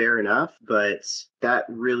 which fair enough, but that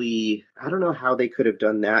really, I don't know how they could have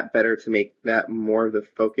done that better to make that more the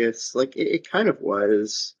focus. Like it kind of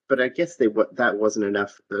was, but I guess that wasn't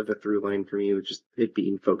enough of a through line for me, just it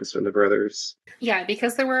being focused on the brothers. Yeah,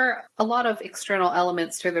 because there were a lot of external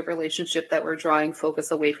elements to the relationship that were drawing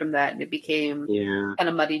focus away from that, and it became kind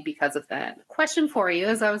of muddied because of that. Question for you,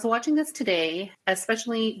 as I was watching this today,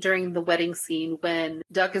 especially during the wedding scene when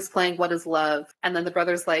Doug is playing What Is Love, and then the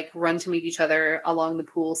brothers like run to meet each other along the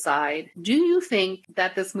pool side, do you think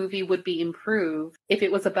that this movie would be improved if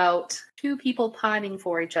it was about two people pining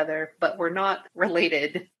for each other but were not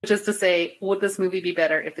related? Which is to say, would this movie be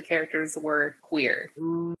better if the characters were queer?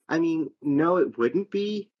 I mean, no, it wouldn't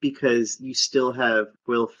be, because you still have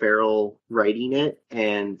Will Ferrell writing it,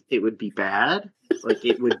 and it would be bad. Like,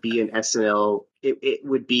 it would be an SNL. It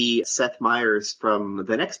would be Seth Meyers from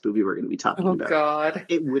the next movie we're going to be talking about. Oh, God.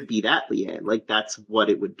 It would be that, Leanne. Like, that's what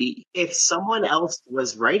it would be. If someone else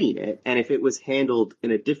was writing it, and if it was handled in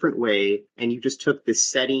a different way, and you just took the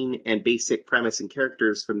setting and basic premise and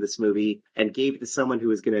characters from this movie and gave it to someone who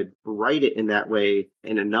was going to write it in that way,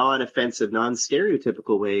 in a non-offensive,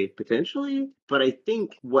 non-stereotypical way, potentially. But I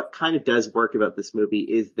think what kind of does work about this movie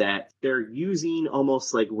is that they're using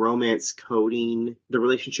almost like romance coding the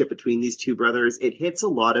relationship between these two brothers. It hits a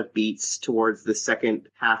lot of beats towards the second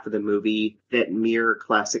half of the movie that mirror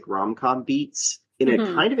classic rom-com beats in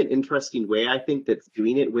a kind of an interesting way, I think, that's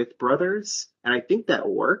doing it with brothers. And I think that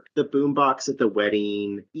worked. The boombox at the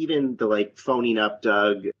wedding, even the like phoning up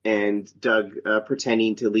Doug and Doug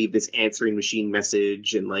pretending to leave this answering machine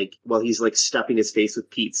message, and like while he's like stuffing his face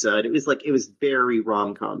with pizza. And it was very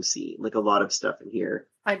rom-com scene, like a lot of stuff in here.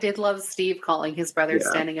 I did love Steve calling his brother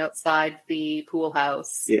standing outside the pool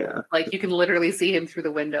house. Yeah. Like, you can literally see him through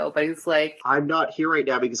the window, but he's like, I'm not here right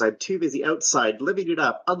now because I'm too busy outside living it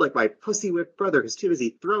up. Unlike my pussy-whipped brother who's too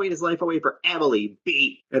busy throwing his life away for Emily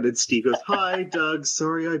B. And then Steve goes, hi, Doug.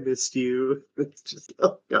 Sorry I missed you. It's just,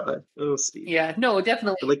 oh, God. Oh, Steve. Yeah, no,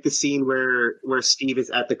 definitely. I like the scene where Steve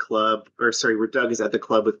is at the club, where Doug is at the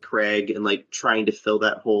club with Craig and, like, trying to fill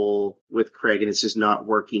that hole with Craig, and it's just not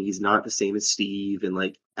working. He's not the same as Steve, and,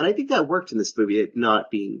 like, And I think that worked in this movie, it not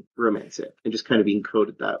being romantic and just kind of being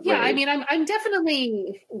coded that way. Yeah, I mean, I'm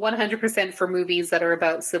definitely 100% for movies that are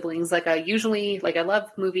about siblings. Like, I love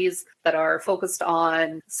movies that are focused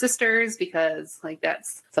on sisters because, like,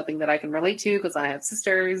 that's something that I can relate to because I have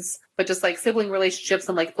sisters. But just like sibling relationships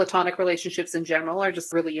and like platonic relationships in general are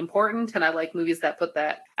just really important. And I like movies that put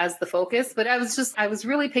that as the focus. But I was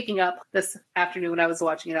really picking up this afternoon when I was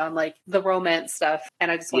watching it on like the romance stuff. And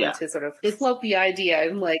I just wanted to sort of float the idea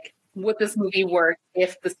and like, would this movie work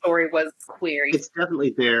if the story was queer? It's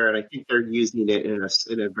definitely there, and I think they're using it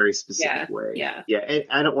in a very specific way. Yeah. And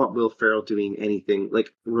I don't want Will Ferrell doing anything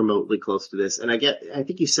like remotely close to this. And I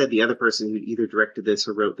think you said the other person who either directed this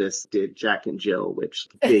or wrote this did Jack and Jill, which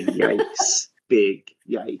big yikes. Big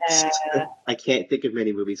yikes. I can't think of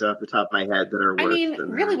many movies off the top of my head that are worse. I mean,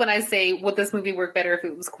 really, when I say, would this movie work better if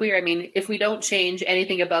it was queer? I mean, if we don't change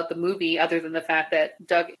anything about the movie other than the fact that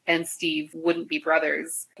Doug and Steve wouldn't be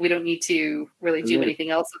brothers, we don't need to really do anything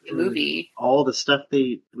else with the movie. All the stuff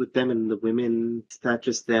with them and the women, it's not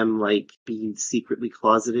just them like being secretly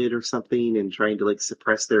closeted or something and trying to like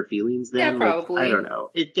suppress their feelings then. Yeah, probably. I don't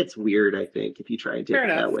know. It gets weird, I think, if you try and take it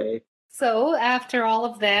that way. So, after all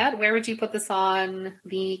of that, where would you put this on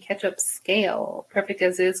the ketchup scale? Perfect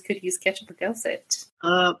as is, could use ketchup or douse it.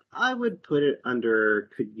 I would put it under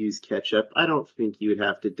could use ketchup. I don't think you would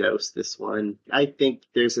have to douse this one. I think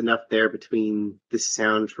there's enough there between the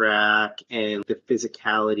soundtrack and the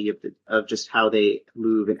physicality of just how they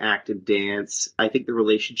move and act and dance. I think the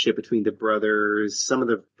relationship between the brothers, some of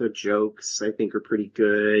the jokes I think are pretty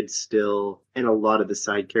good still, and a lot of the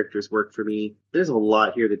side characters work for me. There's a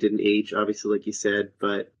lot here that didn't age, obviously, like you said,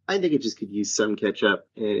 but I think it just could use some ketchup.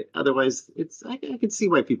 Otherwise, I can see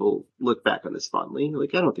why people look back on this fondly.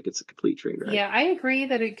 Like, I don't think it's a complete train wreck. Yeah, I agree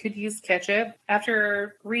that it could use ketchup.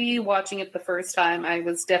 After re-watching it the first time, I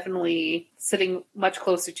was definitely sitting much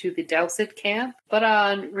closer to the douse it camp. But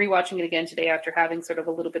on rewatching it again today, after having sort of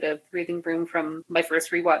a little bit of breathing room from my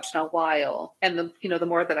first rewatch in a while, and the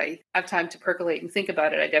more that I have time to percolate and think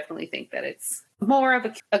about it, I definitely think that it's more of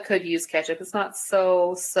a could use ketchup. It's not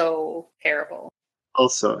so terrible.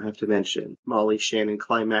 Also, I have to mention Molly Shannon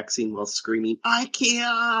climaxing while screaming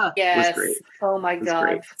IKEA. Yes. Was great. Oh my God.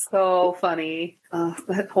 Great. So funny.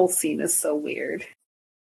 That whole scene is so weird.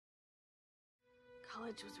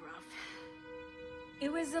 College was rough.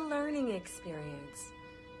 It was a learning experience.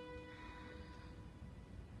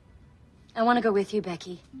 I want to go with you,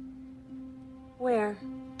 Becky. Where?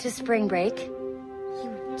 To spring break.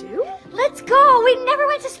 You do? Let's go! We never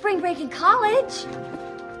went to spring break in college.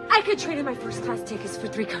 I could trade in my first class tickets for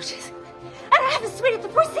 3 coaches. And I have a suite at the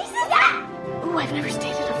Four Seasons! Ah! Ooh, I've never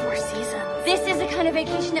stayed at a Four Seasons. This is the kind of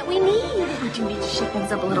vacation that we need. We do need to shake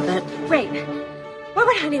things up a little bit. Wait, what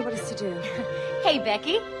would Honey want us to do? Hey,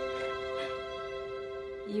 Becky.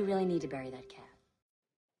 You really need to bury that cat.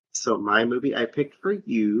 So my movie I picked for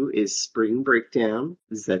you is Spring Breakdown.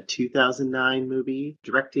 This is a 2009 movie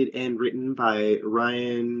directed and written by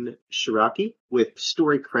Ryan Shiraki with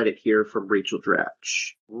story credit here from Rachel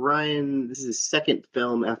Dratch. Ryan, this is his second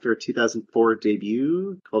film after a 2004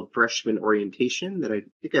 debut called Freshman Orientation that I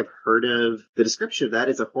think I've heard of. The description of that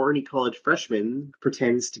is a horny college freshman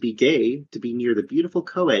pretends to be gay to be near the beautiful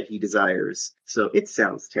co-ed he desires. So it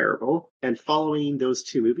sounds terrible. And following those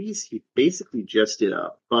 2 movies, he basically just did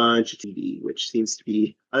a bunch of TV, which seems to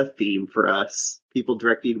be a theme for us. People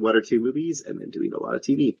directing 1 or 2 movies and then doing a lot of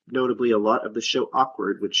TV. Notably, a lot of the show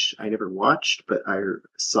Awkward, which I never watched, but I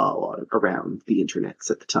saw a lot of around the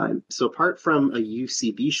internets at the time. So apart from a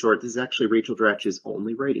UCB short, this is actually Rachel Dratch's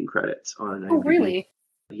only writing credits on IMDb. Oh, really?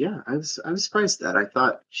 Yeah, I was surprised that. I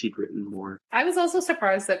thought she'd written more. I was also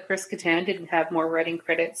surprised that Chris Kattan didn't have more writing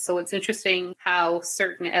credits. So it's interesting how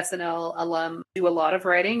certain SNL alum do a lot of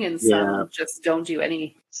writing and some just don't do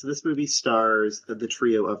any. So this movie stars the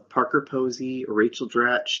trio of Parker Posey, Rachel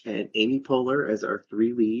Dratch, and Amy Poehler as our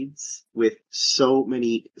 3 leads, with so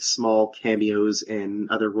many small cameos and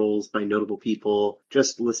other roles by notable people.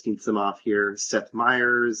 Just listing some off here: Seth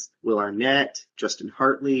Meyers, Will Arnett, Justin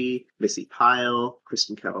Hartley, Missy Pyle,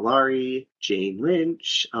 Kristen Cavallari, Jane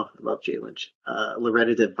Lynch. Oh, I love Jane Lynch.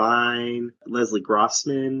 Loretta Devine, Leslie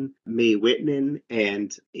Grossman, Mae Whitman,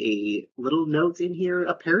 and a little note in here.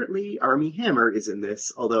 Apparently, Armie Hammer is in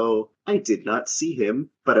this, although I did not see him,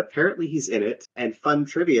 but apparently he's in it. And fun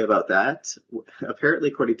trivia about that, apparently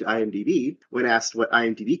according to IMDb, when asked what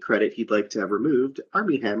IMDb credit he'd like to have removed,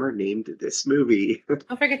 Armie Hammer named this movie.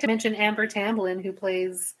 Don't forget to mention Amber Tamblyn, who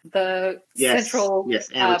plays the central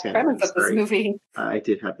premise of this movie. I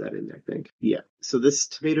did have that in there, I think. Yeah. So this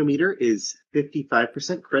tomato meter is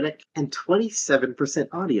 55% critic and 27%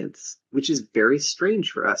 audience, which is very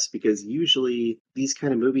strange for us because usually these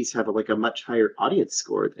kind of movies have a much higher audience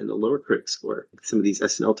score than the lower critic score, like some of these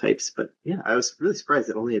SNL types. But yeah, I was really surprised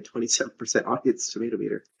it only had 27% audience tomato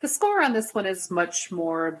meter. The score on this one is much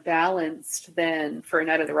more balanced than for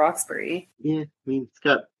Night of the Roxbury. Yeah, I mean, it's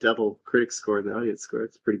got double critic score than the audience score.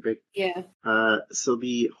 It's pretty big. Yeah. So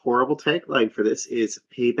the horrible tagline for this is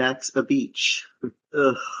 "Payback's a beach."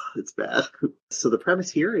 Ugh, it's bad. So the premise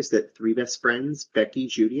here is that three best friends, Becky,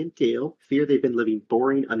 Judy, and Gail, fear they've been living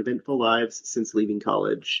boring, uneventful lives since leaving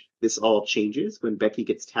college. This all changes when Becky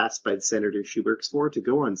gets tasked by the senator she works for to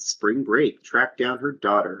go on spring break, track down her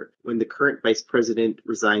daughter. When the current vice president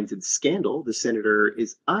resigns in scandal, the senator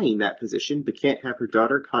is eyeing that position but can't have her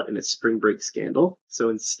daughter caught in a spring break scandal. So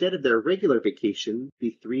instead of their regular vacation,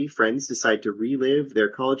 the three friends decide to relive their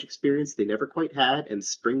college experience they never quite had and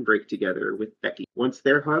spring break together with Becky. Once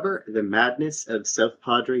there, however, the madness of South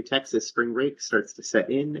Padre, Texas spring break starts to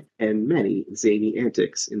set in, and many zany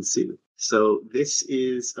antics ensue. So this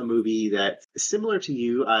is a movie that, similar to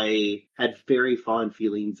you, I had very fond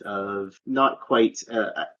feelings of. Not quite,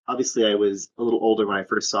 obviously I was a little older when I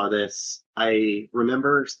first saw this. I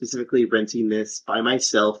remember specifically renting this by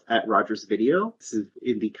myself at Rogers Video. This is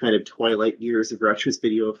in the kind of twilight years of Rogers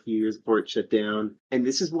Video, a few years before it shut down. And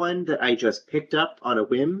this is one that I just picked up on a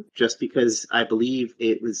whim, just because I believe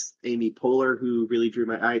it was Amy Poehler who really drew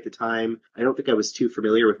my eye at the time. I don't think I was too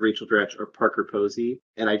familiar with Rachel Dratch or Parker Posey.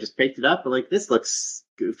 And I just picked it up and this looks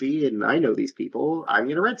goofy and I know these people. I'm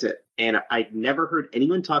going to rent it. And I'd never heard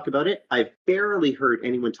anyone talk about it. I've barely heard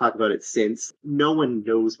anyone talk about it since. No one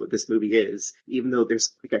knows what this movie is, even though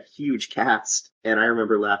there's a huge cast. And I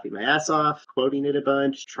remember laughing my ass off, quoting it a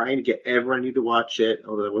bunch, trying to get everyone new to watch it,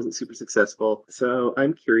 although it wasn't super successful. So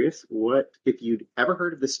I'm curious if you'd ever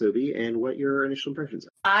heard of this movie and what your initial impressions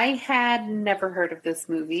are. I had never heard of this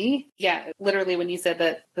movie. Yeah, literally when you said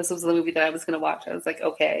that this was the movie that I was going to watch, I was like,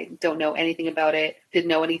 okay, don't know anything about it. Didn't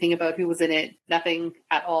know anything about who was in it. Nothing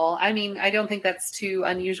at all. I mean, I don't think that's too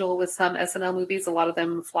unusual with some SNL movies. A lot of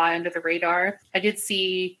them fly under the radar. I did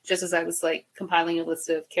see, just as I was compiling a list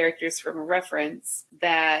of characters from a reference,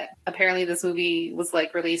 that apparently this movie was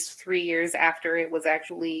released 3 years after it was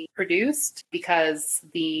actually produced because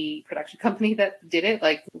the production company that did it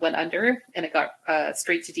went under and it got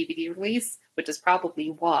straight to DVD release, which is probably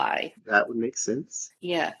why. That would make sense.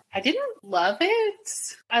 Yeah. I didn't love it.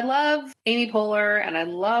 I love Amy Poehler and I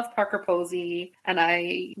love Parker Posey and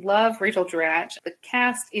I love Rachel Dratch. The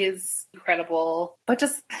cast is incredible, but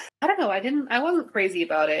just, I don't know. I wasn't crazy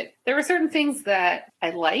about it. There were certain things that I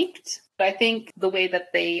liked, but I think the way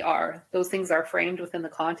that those things are framed within the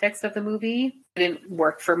context of the movie didn't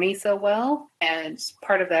work for me so well. And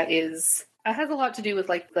part of that it has a lot to do with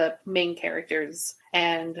the main characters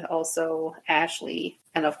and also Ashley.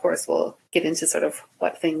 And of course, we'll get into sort of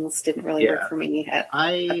what things didn't really work for me.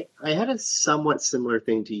 I had a somewhat similar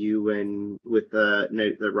thing to you with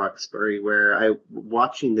the Roxbury, where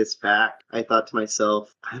watching this back, I thought to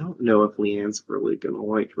myself, I don't know if Leanne's really going to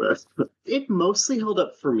like this. It mostly held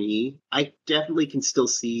up for me. I definitely can still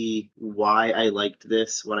see why I liked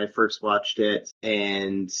this when I first watched it,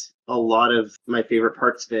 and a lot of my favorite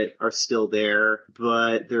parts of it are still there,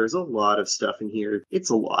 but there's a lot of stuff in here. It's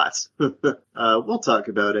a lot. We'll talk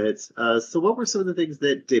about it. So what were some of the things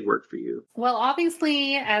that did work for you? Well,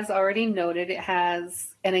 obviously, as already noted, it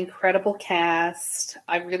has an incredible cast.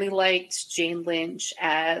 I really liked Jane Lynch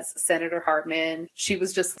as Senator Hartman. She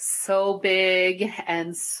was just so big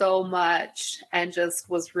and so much and just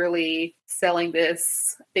was really selling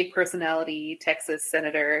this big personality Texas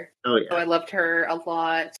senator. Oh, yeah. So I loved her a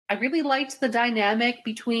lot. I really liked the dynamic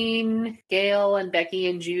between Gail and Becky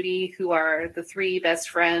and Judy, who are the three best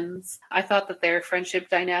friends. I thought that their friendship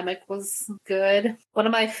dynamic was good. One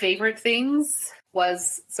of my favorite things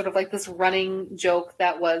was sort of this running joke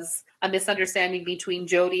that was a misunderstanding between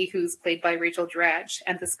Jody, who's played by Rachel Dratch,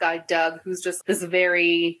 and this guy, Doug, who's just this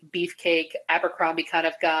very beefcake Abercrombie kind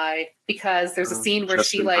of guy. Because there's a scene where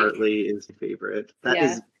Justin Hartley is my favorite. That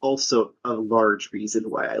is also a large reason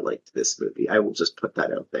why I liked this movie. I will just put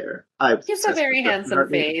that out there. He's a very handsome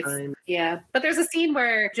face. Yeah. But there's a scene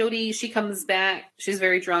where Jody, she comes back. She's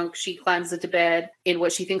very drunk. She climbs into bed in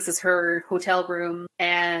what she thinks is her hotel room.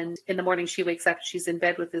 And in the morning, she wakes up. She's in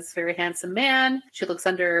bed with this very handsome man. She looks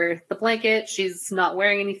under the blanket. She's not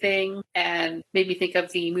wearing anything, and made me think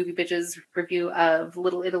of the Movie Bitches review of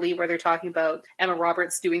Little Italy, where they're talking about Emma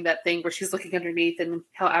Roberts doing that thing where she's looking underneath, and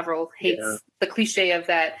how Avril hates the cliche of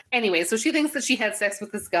that. Anyway, so she thinks that she had sex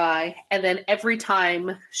with this guy, and then every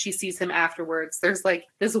time she sees him afterwards, there's like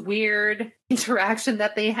this weird interaction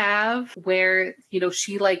that they have where, you know,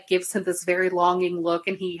 she like gives him this very longing look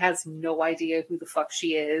and he has no idea who the fuck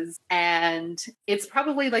she is. And it's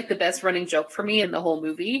probably like the best running joke for me in the whole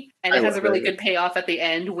movie. And it has a really good payoff at the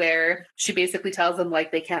end where she basically tells him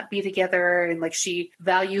like they can't be together and like she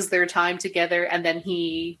values their time together, and then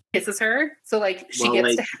he kisses her. So like she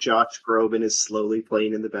gets like Josh Groban is slowly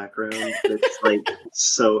playing in the background. It's like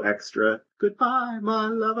so extra. Goodbye, my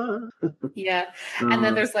lover. Yeah. And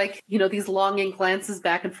then there's like, you know, these longing glances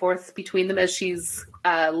back and forth between them as she's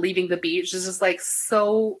leaving the beach. It's just like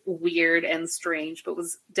so weird and strange, but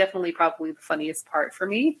was definitely probably the funniest part for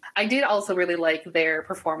me. I did also really like their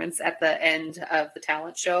performance at the end of the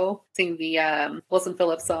talent show, singing the Wilson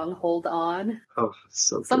Phillips song, Hold On. Oh,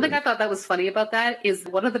 so good. Something I thought that was funny about that is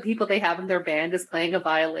one of the people they have in their band is playing a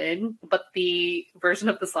violin, but the version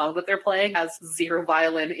of the song that they're playing has zero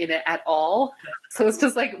violin in it at all. So it's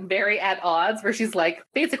just like very at odds, where she's like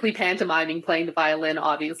basically pantomiming playing the violin,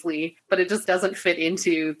 obviously, but it just doesn't fit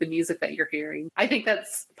into the music that you're hearing. I think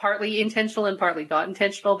that's partly intentional and partly not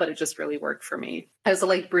intentional, but it just really worked for me. I also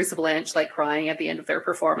like Bruce Blanche like crying at the end of their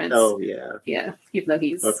performance. Oh yeah. Yeah, even though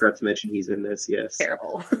he's I forgot to mention he's in this, yes.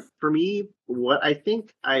 Terrible. For me, what I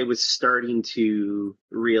think I was starting to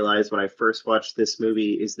realize when I first watched this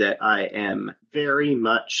movie is that I am very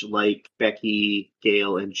much like Becky,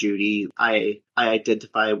 Gail, and Judy. I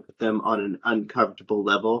identify with them on an uncomfortable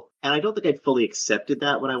level. And I don't think I'd fully accepted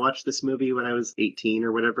that when I watched this movie when I was 18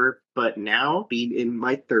 or whatever. But now, being in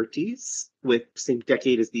my 30s, with the same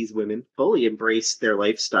decade as these women, fully embrace their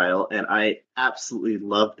lifestyle. And I absolutely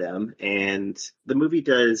love them. And the movie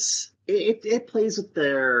does... It plays with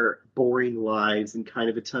their boring lives in kind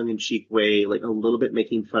of a tongue-in-cheek way, like a little bit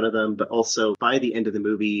making fun of them, but also by the end of the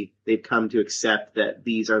movie, they've come to accept that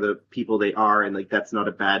these are the people they are, and like that's not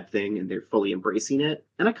a bad thing, and they're fully embracing it.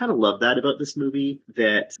 And I kind of love that about this movie,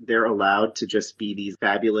 that they're allowed to just be these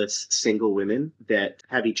fabulous single women that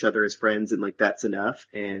have each other as friends, and like that's enough.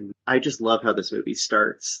 And I just love how this movie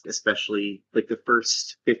starts, especially like the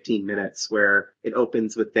first 15 minutes where it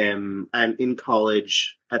opens with them in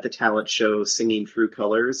college at the talent show singing True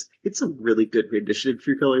Colors. It's a really good rendition of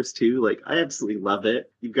True Colors too. Like, I absolutely love it.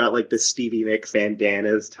 You've got like the Stevie Nicks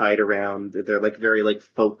bandanas tied around. They're like very like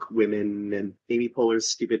folk women, and Amy Poehler's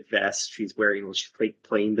stupid vest she's wearing while she's like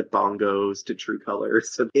playing the bongos to True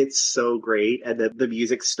Colors. So it's so great. And then the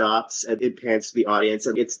music stops and it pans to the audience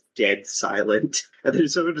and it's dead silent. And then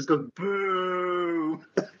someone just goes, boo!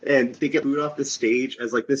 And they get booed off the stage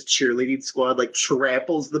as like this cheerleading squad like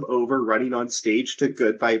tramples them over running on stage to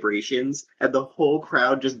Good Vibrations. And the whole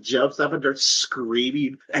crowd just jumps up and starts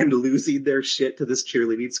screaming and losing their shit to this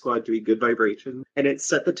cheerleading squad doing Good Vibrations. And it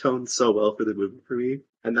set the tone so well for the movie for me.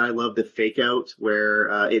 And then I love the fake out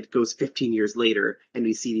where it goes 15 years later and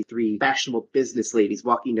we see these three fashionable business ladies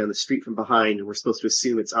walking down the street from behind, and we're supposed to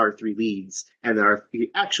assume it's our three leads. And then our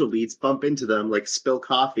actual leads bump into them, like spill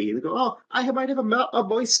coffee, and they go, oh, I might have a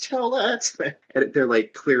moist toilet. And they're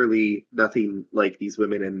like clearly nothing like these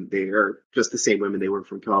women, and they are just the same women they were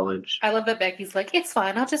from college. I love that Becky's like, it's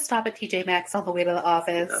fine, I'll just stop at TJ Maxx on the way to the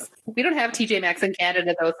office. Yeah. We don't have TJ Maxx in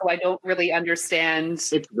Canada, though, so I don't really understand.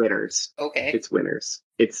 It's Winners. Okay. It's Winners.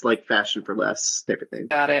 It's like fashion for less type of thing.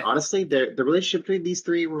 Got it. Honestly, the relationship between these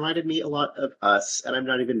three reminded me a lot of Us, and I'm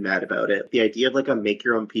not even mad about it. The idea of like a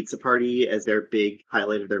make-your-own pizza party as their big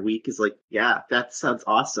highlight of their week is like, yeah, that sounds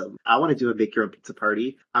awesome. I want to do a make-your-own pizza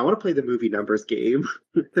party. I want to play the movie numbers game.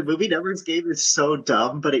 The movie numbers game is so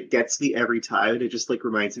dumb, but it gets me every time. And it just like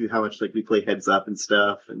reminds me of how much like we play Heads Up and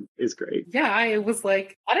stuff, and it's great. Yeah, I was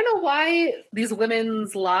like, I don't know why these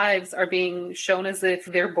women's lives are being shown as if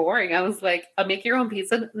they're boring. I was like, a make-your-own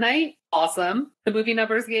pizza night? Awesome. The movie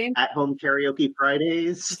numbers game. At home karaoke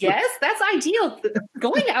Fridays. Yes, that's ideal.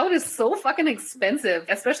 Going out is so fucking expensive,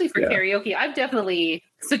 especially for karaoke. I've definitely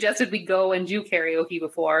suggested we go and do karaoke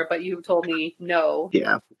before, but you told me no.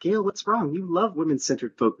 Yeah. Gail, what's wrong? You love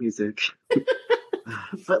women-centered folk music.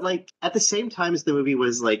 But like at the same time as the movie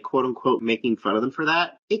was like quote unquote making fun of them for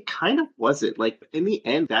that, It kind of wasn't. Like, in the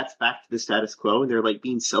end, that's back to the status quo, and they're, like,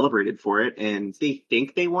 being celebrated for it, and they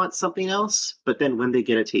think they want something else, but then when they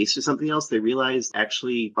get a taste of something else, they realize,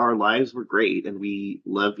 actually, our lives were great, and we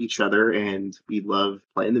love each other, and we love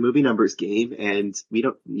playing the movie numbers game, and we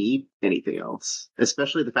don't need anything else.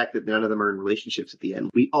 Especially the fact that none of them are in relationships at the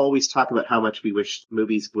end. We always talk about how much we wish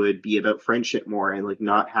movies would be about friendship more, and, like,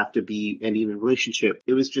 not have to be any relationship.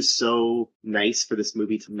 It was just so nice for this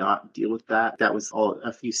movie to not deal with that. That was all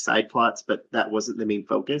a few side plots, but that wasn't the main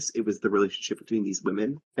focus. It was the relationship between these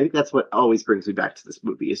women. I think that's what always brings me back to this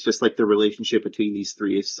movie. It's just like the relationship between these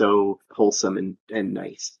three is so wholesome and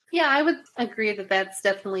nice. Yeah, I would agree that that's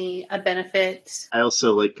definitely a benefit. I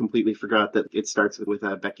also like completely forgot that it starts with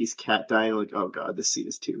Becky's cat dying. Like, oh god, this scene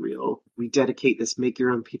is too real. We dedicate this make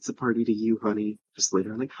your own pizza party to you, honey. Just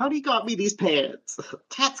later, I'm like, honey got me these pants.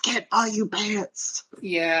 Cats can't buy you pants.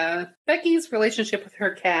 Yeah, Becky's relationship with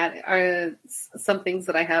her cat are some things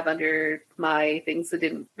that I have under my things that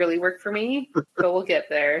didn't really work for me, but we'll get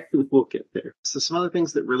there. We'll get there. So some other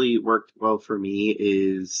things that really worked well for me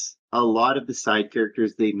is a lot of the side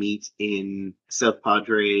characters they meet in South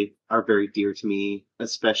Padre are very dear to me,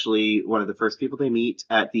 especially one of the first people they meet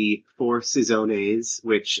at the Four Seasons,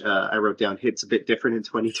 which I wrote down hits a bit different in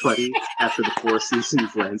 2020 after the Four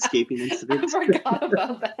Seasons landscaping incident. I forgot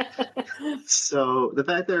about that. So the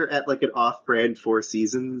fact they're at like an off-brand Four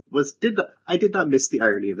Seasons I did not miss the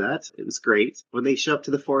irony of that. It was great. When they show up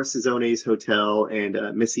to the Four Seasons hotel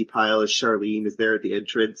and Missy Pyle as Charlene is there at the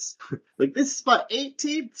entrance, like, this is my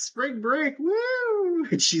 18th spring break, woo!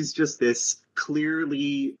 And she's just this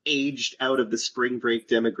clearly aged out of the spring break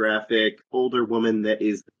demographic, older woman that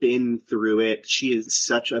has been through it. She is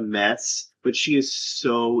such a mess, but she is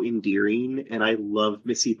so endearing, and I love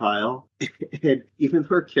Missy Pyle. And even though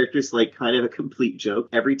her character's like kind of a complete joke,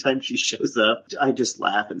 every time she shows up, I just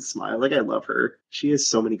laugh and smile. Like, I love her. She has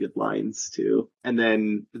so many good lines, too. And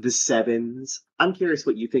then the Sevens. I'm curious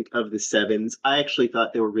what you think of the Sevens. I actually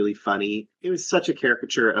thought they were really funny. It was such a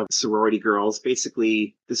caricature of sorority girls.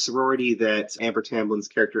 Basically, the sorority that Amber Tamblin's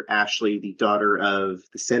character, Ashley, the daughter of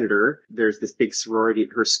the senator, there's this big sorority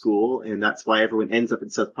at her school, and that's why everyone ends up in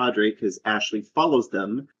South Padre, because Ashley follows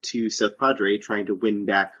them to South Padre, trying to win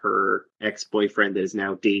back her ex-boyfriend that is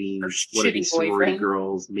now dating one of these sorority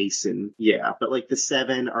girls, Mason. Yeah, but like the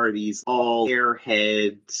Seven are these all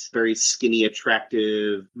airheads, very skinny,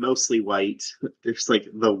 attractive, mostly white. There's like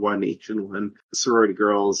the one Asian one, sorority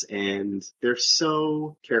girls, and they're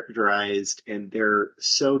so characterized and they're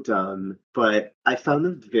so dumb, but I found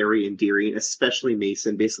them very endearing, especially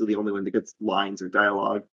Mason, basically the only one that gets lines or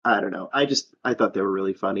dialogue. I don't know. I thought they were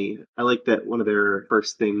really funny. I like that one of their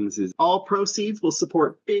first things is all proceeds will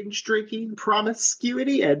support binge drinking,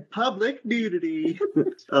 promiscuity, and public nudity.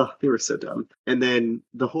 Oh, they were so dumb. And then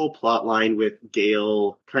the whole plot line with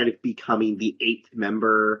Gail kind of becoming the 8th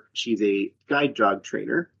member. She's a guide dog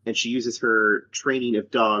trainer, and she uses her training of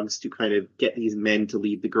dogs to kind of get these men to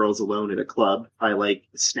leave the girls alone at a club by like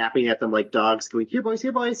snapping at them like dogs, going, here boys,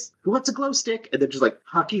 who wants a glow stick? And then just like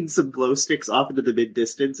hucking some glow sticks off into the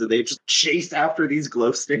mid-distance, and they just chase after these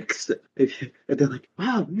glow sticks. And they're like,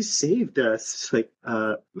 wow, you saved us. It's like,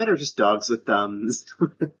 men are just dogs with thumbs.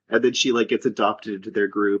 And then she like gets adopted into their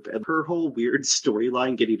group, and her whole weird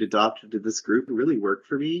storyline getting adopted into this group really worked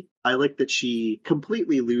for me. I like that she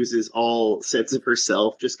completely loses all sense of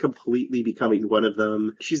herself, just completely becoming one of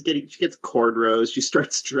them. She gets cornrows. She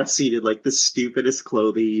starts dressing in like the stupidest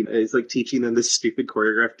clothing. It's like teaching them this stupid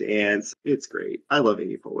choreographed dance. It's great. I love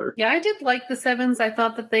Amy Poehler. Yeah, I did like the Sevens. I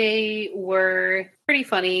thought that they were pretty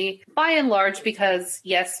funny by and large because,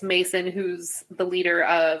 yes, Mason, who's the leader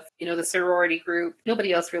of, the sorority group,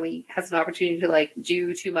 nobody else really has an opportunity to like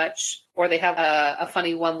do too much, or they have a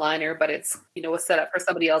funny one-liner, but it's, a setup for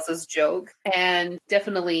somebody else's joke. And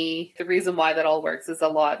definitely the reason why that all works is a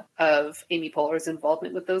lot of Amy Poehler's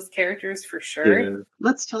involvement with those characters, for sure. Yeah.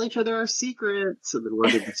 Let's tell each other our secrets. And then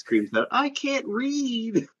one of them screams out, I can't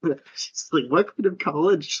read. She's like, what kind of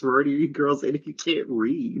college sorority girls and if you can't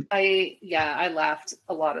read? I laughed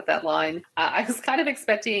a lot at that line. I was kind of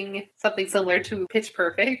expecting something similar to Pitch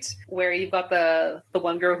Perfect, where you've got the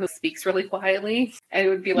one girl who speaks really quietly, and it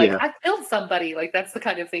would be like, I killed somebody. Like, that's the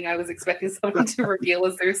kind of thing I was expecting someone to reveal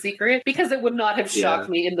as their secret, because it would not have shocked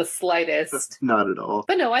me in the slightest. Not at all.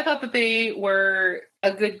 But no, I thought that they were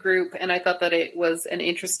a good group, and I thought that it was an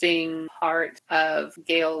interesting part of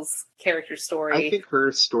Gail's character story. I think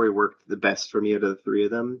her story worked the best for me out of the three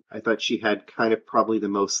of them. I thought she had kind of probably the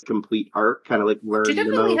most complete arc, kind of like She learned the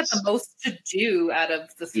definitely had most. the most to do out of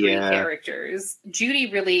the three Yeah. characters.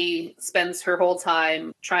 Judy really spends her whole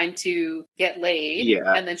time trying to get laid,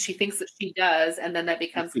 Yeah. and then she thinks that she does, and then that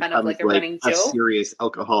becomes kind of like a running a joke. serious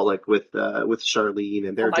alcoholic with Charlene,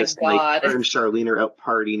 and they're Oh my just God. like her and Charlene are out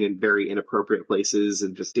partying in very inappropriate places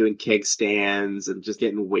and just doing keg stands and just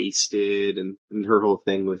getting wasted, and her whole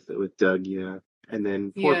thing with Doug, yeah. And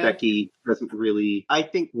then poor Yeah. Becky doesn't really. I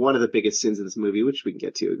think one of the biggest sins in this movie, which we can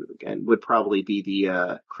get to again, would probably be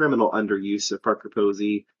the criminal underuse of Parker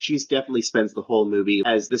Posey. She's definitely spends the whole movie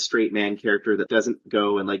as the straight man character that doesn't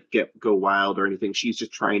go and like go wild or anything. She's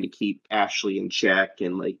just trying to keep Ashley in check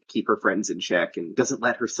and like keep her friends in check and doesn't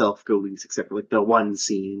let herself go loose except for like the one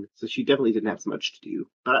scene. So she definitely didn't have so much to do.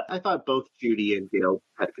 But I thought both Judy and Gail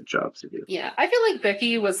had good jobs to do. Yeah, I feel like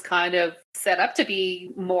Becky was kind of set up to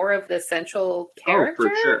be more of the central character. Oh,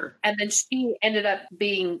 for sure. And then she ended up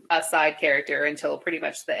being a side character until pretty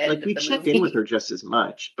much the end Like, of we the check movie. in with her just as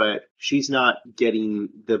much, but she's not getting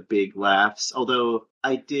the big laughs. Although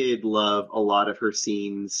I did love a lot of her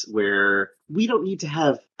scenes where we don't need to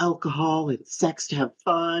have alcohol and sex to have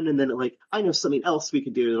fun, and then like, I know something else we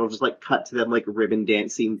could do, and it'll just like cut to them like ribbon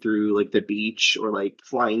dancing through like the beach, or like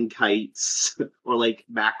flying kites, or like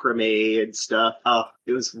macrame and stuff. Oh,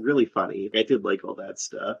 it was really funny. I did like all that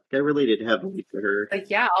stuff. I related heavily to her. Like,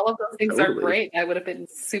 yeah, all of those things are Totally. great. I would have been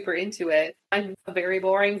super into it. I'm a very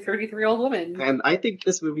boring 33-year-old woman. And I think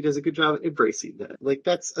this movie does a good job at embracing that. Like,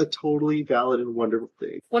 that's a totally valid and wonderful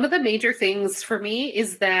thing. One of the major things for me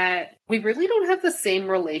is that we really don't have the same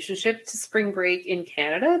relationship to spring break in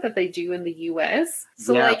Canada that they do in the US.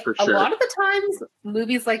 So, Yeah, like, for a sure. lot of the times,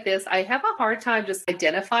 movies like this, I have a hard time just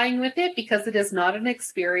identifying with it because it is not an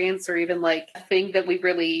experience or even like a thing that we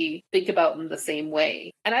really think about in the same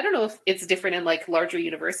way. And I don't know if it's different in like larger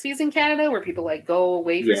universities in Canada where people like go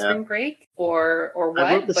away for Yeah. spring break or what.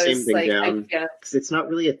 I wrote the but same it's thing like, down. yeah. Because it's not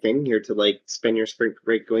really a thing here to like spend your spring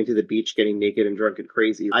break going to the beach, getting naked and drunk and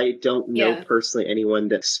crazy. I don't know Yeah. personally anyone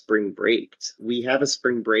that spring braked. We have a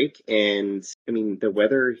spring break, and I mean the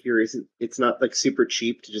weather here isn't. It's not like super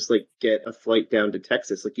cheap to just like get a flight down to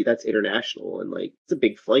Texas. Like that's international, and like it's a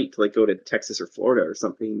big flight to like go to Texas or Florida or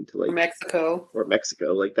something to like Mexico. or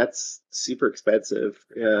Mexico. Like that's super expensive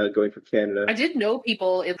going from Canada. I did know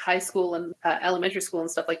people in high school and elementary school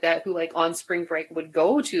and stuff like that who like on spring break would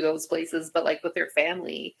go to those places, but like with their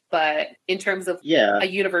family. But in terms of Yeah. a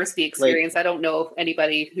university experience, I don't know of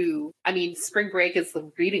anybody who, I mean, spring break is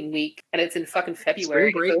the reading week and it's in fucking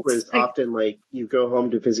February. Spring break so it's was like- often like you go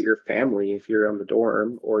home to visit your family if you're on the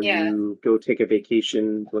dorm, or Yeah. you go take a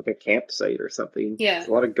vacation to like a campsite or something. Yeah. There's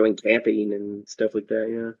a lot of going camping and stuff like that,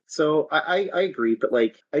 yeah. So I agree, but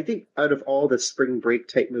like I think out of all the spring break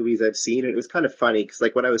type movies I've seen, it was kind of funny because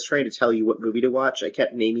like when I was trying to tell you what movie to watch, I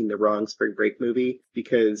kept naming the wrong spring break movie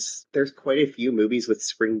because there's quite a few movies with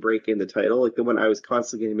spring break in the title. Like the one I was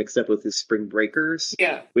constantly getting mixed up with is Spring Breakers.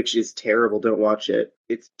 Yeah. Which is terrible. Don't watch it.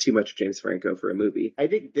 It's too much James Franco for a movie. I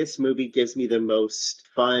think this movie gives me the most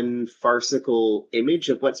fun, farcical image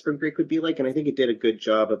of what spring break would be like, and I think it did a good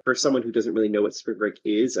job of, for someone who doesn't really know what spring break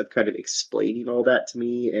is, of kind of explaining all that to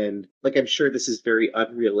me. And like, I'm sure this is very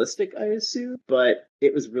unrealistic, I assume, but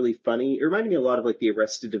it was really funny. It reminded me a lot of like the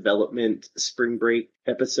Arrested Development spring break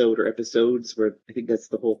episode or episodes, where I think that's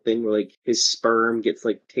the whole thing where like his sperm gets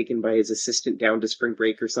like taken by his assistant down to spring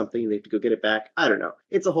break or something, and they have to go get it back. I don't know.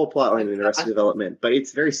 It's a whole plot line in Arrested Development, but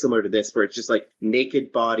it's very similar to this, where it's just like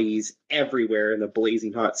naked bodies everywhere in the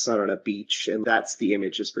blazing hot sun on a beach, and that's the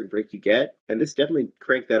image of spring break you get. And this definitely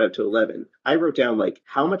cranked that up to 11. I wrote down like,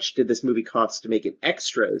 how much did this movie cost to make it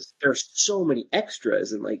extras? There's so many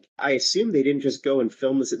extras, and like I assume they didn't just go and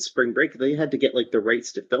film this at spring break. They had to get like the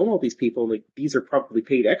rights to film all these people, and like these are probably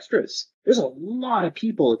paid extras. There's a lot of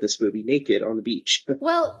people at this movie naked on the beach.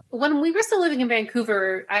 Well, when we were still living in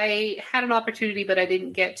Vancouver, I had an opportunity, but I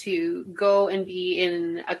didn't get to go and be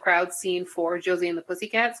in a crowd scene for Josie and the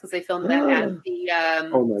Pussycats because they filmed that at the.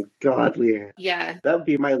 Oh my God, Leanne. Yeah. That would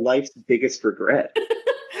be my life's biggest regret.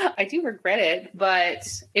 I do regret it, but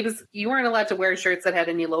you weren't allowed to wear shirts that had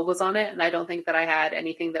any logos on it, and I don't think that I had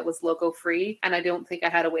anything that was logo free, and I don't think I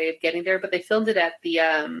had a way of getting there, but they filmed it at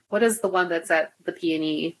the, what is the one that's at the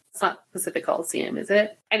P&E? It's not Pacific Coliseum, is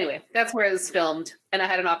it? Anyway, that's where it was filmed, and I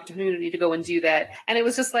had an opportunity to go and do that. And it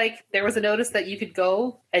was just like, there was a notice that you could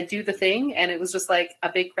go and do the thing, and it was just like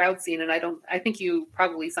a big crowd scene, and I think you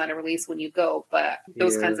probably sign a release when you go, but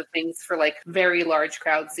those Yeah. kinds of things for like very large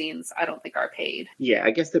crowd scenes, I don't think are paid. Yeah,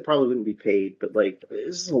 I guess they probably wouldn't be paid, but like,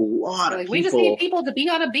 there's a lot Like, of we just people. need people to be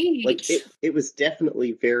on a beach. Like it was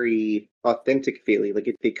definitely very authentic feeling.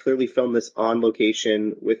 Like they clearly filmed this on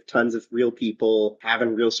location with tons of real people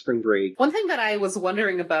having real spring break. One thing that I was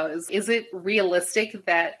wondering about is it realistic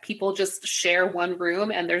that people just share one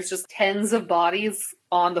room and there's just tens of bodies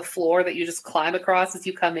on the floor that you just climb across as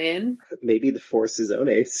you come in? Maybe the force is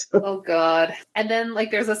Ones. Oh god. And then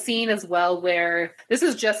like there's a scene as well where this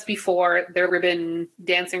is just before their ribbon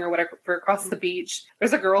dancing or whatever across the beach.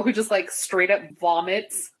 There's a girl who just like straight up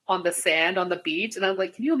vomits on the sand on the beach, and I'm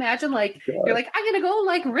like, can you imagine, like, God. You're like, I'm gonna go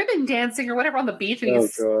like ribbon dancing or whatever on the beach, and you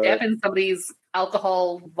step in somebody's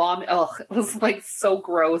alcohol vomit. Oh, it was like so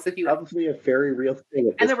gross. If you Probably a very real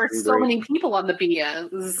thing. And there were so many people on the beach.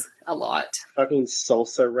 It was a lot. Fucking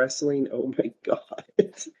salsa wrestling. Oh my god.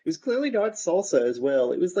 It was clearly not salsa as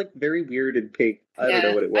well. It was like very weird and pink. I don't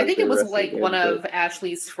know what it was. I think it was like one of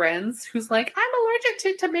Ashley's friends who's like, I'm allergic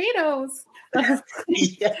to tomatoes.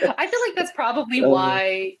 Yeah. I feel like that's probably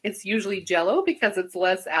why it's usually Jell-O, because it's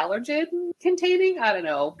less allergen containing. I don't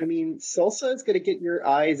know. I mean, salsa is going to get in your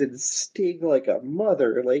eyes and sting like a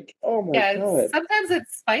mother. Like, oh my god. Sometimes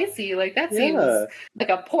it's spicy. Like that seems like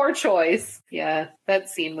a poor choice. Yeah, that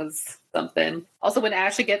scene was something. Also, when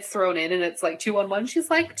Ashley gets thrown in and it's like 2-on-1, she's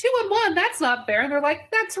like, 2-on-1, that's not fair. And they're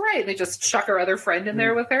like, that's right. And they just chuck her other friend in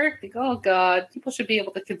there with her. Like, oh god, people should be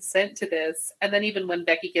able to consent to this. And then even when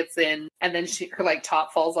Becky gets in and then her like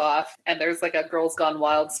top falls off and there's like a Girls Gone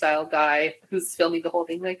Wild style guy who's filming the whole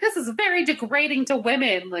thing, like, this is very degrading to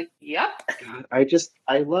women. Like, yep. God,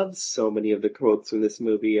 I love so many of the quotes from this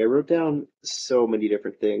movie. I wrote down so many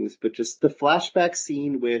different things, but just the flashback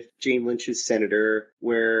scene with Jane Lynch's senator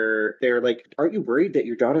where they're like, aren't you worried that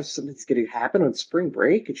your daughter, something's going to happen on spring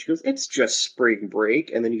break? And she goes, it's just spring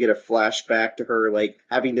break. And then you get a flashback to her like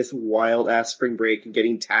having this wild ass spring break and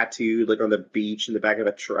getting tattooed like on the beach in the back of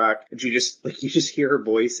a truck. And she just like, you just hear her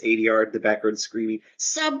voice 80 yards in the background screaming,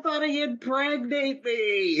 somebody impregnate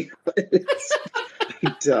me.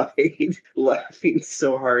 I died laughing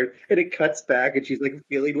so hard. And it cuts back and she's like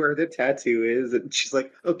feeling where the tattoo is. And she's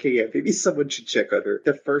like, okay, yeah, maybe someone should check on her.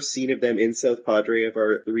 The first scene of them in South Padre of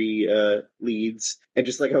our three leads. And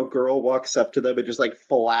just like how a girl walks up to them and just like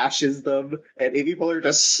flashes them. And Amy Poehler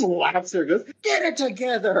just slaps her and goes, get it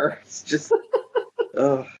together. It's just...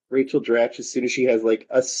 Rachel Dratch, as soon as she has like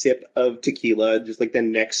a sip of tequila, just like the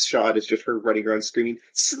next shot is just her running around screaming,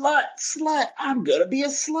 slut, slut, I'm gonna be a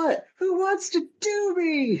slut. Who wants to do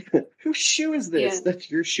me? Whose shoe is this? Yeah.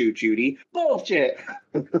 That's your shoe, Judy. Bullshit.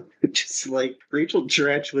 Just like Rachel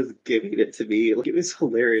Dratch was giving it to me. Like, it was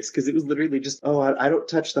hilarious because it was literally just, I don't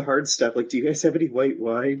touch the hard stuff. Like, do you guys have any white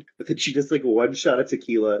wine? But then she does like one shot of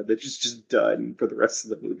tequila that's just done for the rest of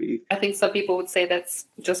the movie. I think some people would say that's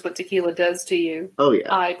just what tequila does to you. Oh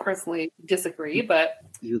yeah. I personally disagree, but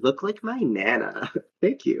You look like my Nana.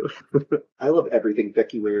 Thank you. I love everything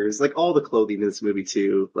Becky wears. Like, all the clothing in this movie,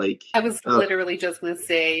 too. Like, I was literally just going to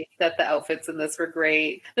say that the outfits in this were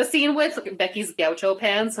great. The scene with Becky's gaucho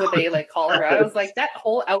pants where they, like, call her out, I was like, that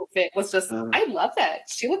whole outfit was just, I love that.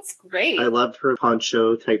 She looks great. I loved her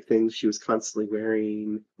poncho type things she was constantly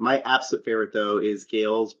wearing. My absolute favorite, though, is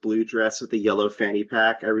Gail's blue dress with the yellow fanny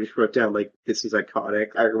pack. I really wrote down, like, this was iconic.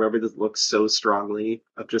 I remember this look so strongly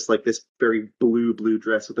of just, like, this very blue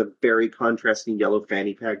dress with a very contrasting yellow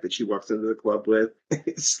fanny pack that she walks into the club with.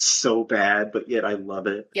 It's so bad, but yet I love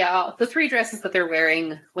it. Yeah, the three dresses that they're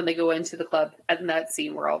wearing when they go into the club in that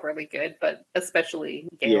scene were all really good, but especially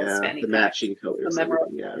Gail's fanny the pack. matching colors.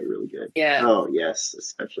 Memorable. Yeah, really good. Yeah. Oh, yes,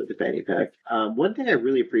 especially the fanny pack. One thing I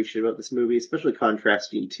really appreciate about this movie, especially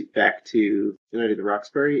contrasting back to Night of the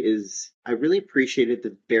Roxbury, is I really appreciated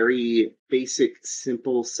the very basic,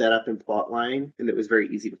 simple setup and plot line, and it was very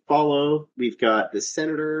easy to follow. We've got the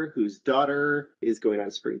senator whose daughter is going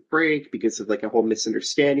on spring break because of like a whole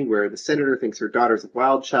misunderstanding where the senator thinks her daughter's a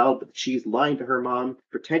wild child, but she's lying to her mom,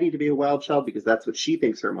 pretending to be a wild child because that's what she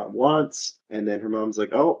thinks her mom wants. And then her mom's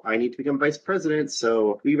like, oh, I need to become vice president,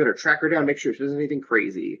 so we better track her down, make sure she doesn't do anything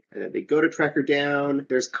crazy. And then they go to track her down.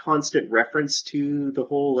 There's constant reference to the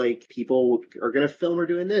whole, like, people are going to film her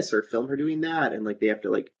doing this or film her doing that. And, like, they have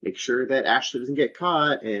to, like, make sure that Ashley doesn't get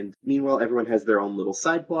caught. And meanwhile, everyone has their own little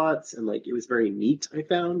side plots. And, like, it was very neat, I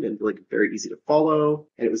found, and, like, very easy to follow.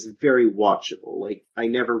 And it was very watchable. Like, I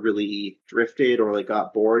never really drifted or, like,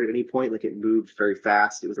 got bored at any point. Like, it moved very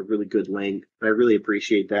fast. It was a really good length. And I really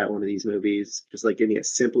appreciate that one of these movies. movies. Just like give me a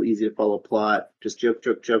simple, easy to follow plot. Just joke,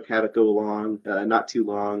 joke, joke, have it go along, not too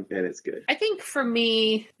long, and it's good. I think for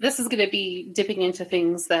me, this is going to be dipping into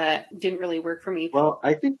things that didn't really work for me. Well,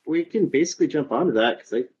 I think we can basically jump onto that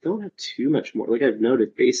because I don't have too much more. Like, I've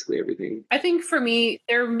noted basically everything. I think for me,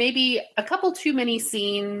 there may be a couple too many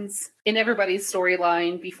scenes in everybody's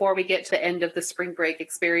storyline before we get to the end of the spring break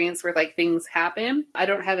experience where like things happen. I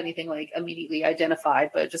don't have anything like immediately identified,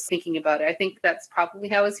 but just thinking about it, I think that's probably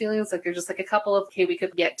how I was feeling. It's like there's just like a couple of, okay, we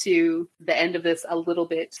could get to the end of this a little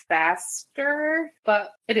bit faster,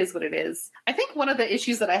 but it is what it is. I think one of the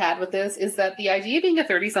issues that I had with this is that the idea of being a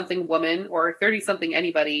 30-something woman or 30-something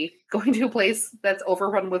anybody going to a place that's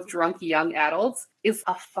overrun with drunk young adults is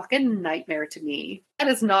a fucking nightmare to me. That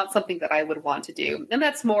is not something that I would want to do. And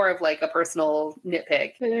that's more of like a personal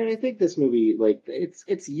nitpick. And I think this movie, like,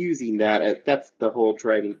 it's using that. That's the whole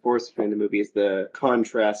driving force behind the movie is the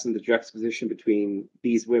contrast and the juxtaposition between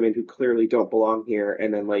these women who clearly don't belong here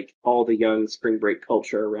and then like all the young spring break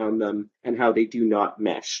culture around them and how they do not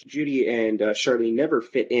mesh. Judy and Charlene never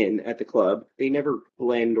fit in at the club. They never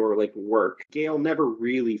blend or like work. Gail never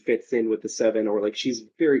really fits in with the seven, or like she's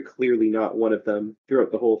very clearly not one of them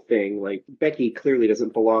throughout the whole thing. Like Becky clearly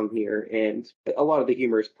doesn't belong here, and a lot of the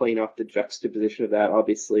humor is playing off the juxtaposition of that,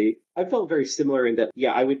 obviously. I felt very similar in that,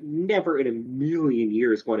 yeah, I would never in a million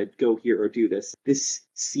years want to go here or do this. This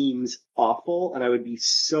seems awful, and I would be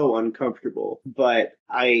so uncomfortable. But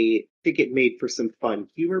I think it made for some fun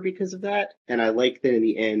humor because of that, and I like that in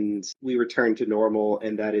the end we return to normal,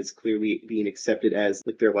 and that is clearly being accepted as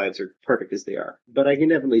like their lives are perfect as they are. But I can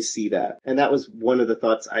definitely see that, and that was one of the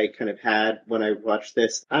thoughts I kind of had when I watched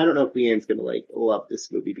this. I don't know if Leanne's gonna like love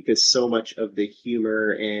this movie because so much of the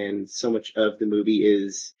humor and so much of the movie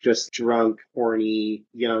is just drunk, horny,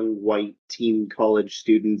 young white teen college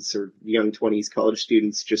students or young 20s college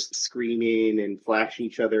students just screaming and flashing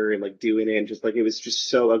each other and like doing it, and just like it was just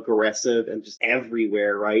so aggressive and just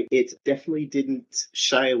everywhere, right? It definitely didn't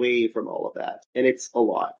shy away from all of that, and it's a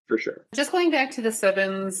lot for sure. Just going back to the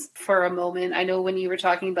Sevens for a moment, I know when you were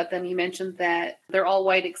talking about them, you mentioned that they're all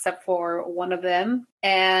white except for one of them.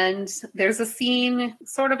 And there's a scene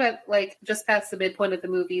sort of at like just past the midpoint of the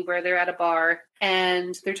movie where they're at a bar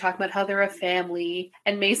and they're talking about how they're a family.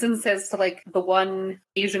 And Mason says to like the one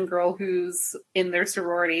Asian girl who's in their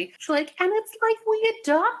sorority, she's like, and it's like we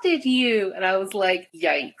adopted you. And I was like,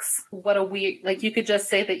 yikes. What a weird, like you could just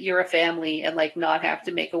say that you're a family and like not have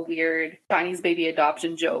to make a weird Chinese baby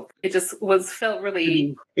adoption joke. It just felt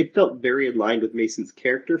really... It felt very in line with Mason's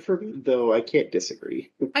character for me, though I can't disagree.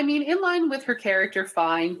 I mean, in line with her character,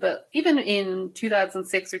 fine, but even in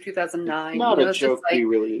 2006 or 2009... Not a joke we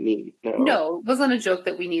really need. No, it wasn't a joke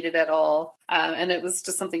that we needed at all. And it was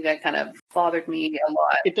just something that kind of bothered me a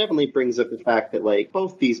lot. It definitely brings up the fact that, like,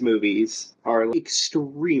 both these movies are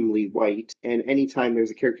extremely white, and anytime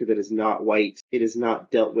there's a character that is not white, it is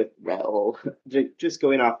not dealt with well. Just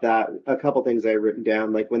going off that, a couple things I've written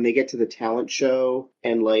down, like, when they get to the talent show,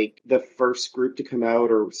 and, like, the first group to come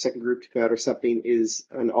out, or second group to come out, or something, is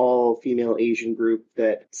an all-female Asian group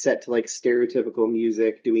that's set to, like, stereotypical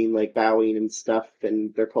music, doing, like, bowing and stuff,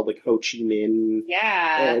 and they're called, like, Ho Chi Minh.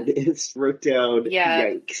 Yeah. And it's wrote down,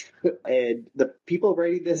 yikes. And the people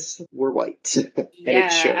writing this were white. And yeah,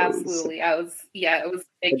 it shows. Absolutely. It was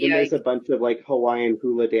big. And then there's a bunch of like Hawaiian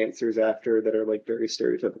hula dancers after that are like very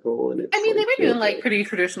stereotypical, and it's. I mean, like, they were doing like pretty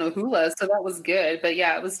traditional hula, so that was good. But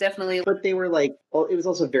yeah, it was definitely. But they were like, it was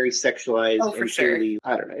also very sexualized. Oh, for sure. Clearly,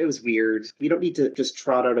 I don't know. It was weird. We don't need to just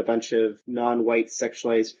trot out a bunch of non-white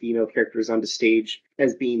sexualized female characters onto stage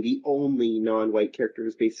as being the only non-white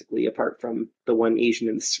characters, basically, apart from the one Asian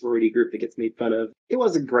in the sorority group that gets made fun of. It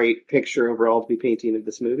was a great picture overall to be painting of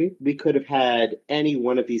this movie. We could have had any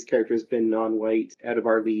one of these characters been non-white out of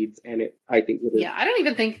our leads, and it, I think, would have... Yeah, I don't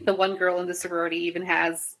even think the one girl in the sorority even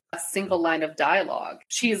has a single line of dialogue.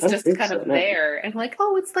 She's just kind of there and like,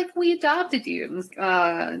 oh, it's like we adopted you.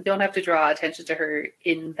 Don't have to draw attention to her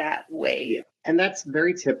in that way. Yeah. And that's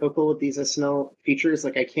very typical of these SNL features.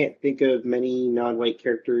 Like, I can't think of many non-white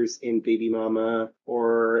characters in Baby Mama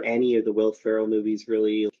or any of the Will Ferrell movies,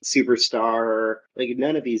 really. Superstar, like,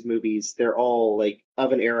 none of these movies, they're all, like,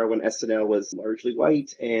 of an era when SNL was largely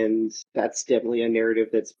white, and that's definitely a narrative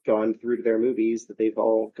that's gone through to their movies that they've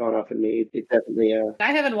all gone off and made. It's definitely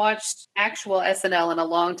I haven't watched actual SNL in a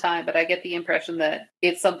long time, but I get the impression that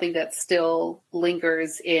it's something that still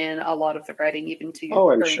lingers in a lot of the writing, even to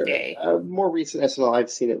current day. More recent SNL I've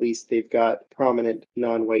seen, at least, they've got prominent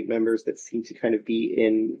non-white members that seem to kind of be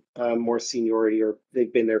in more seniority, or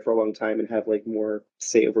they've been there for a long time and have like more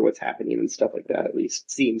say over what's happening and stuff like like that, at least.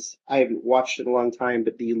 Seems. I haven't watched it in a long time,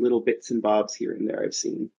 but the little bits and bobs here and there I've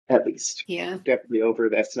seen, at least. Yeah. Definitely over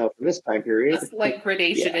the SNL from this time period. That's like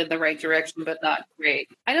gradation in the right direction, but not great.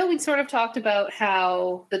 I know we sort of talked about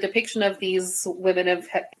how the depiction of these women of,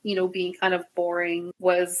 being kind of boring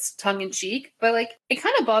was tongue-in-cheek, but like it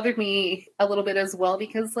kind of bothered me a little bit as well,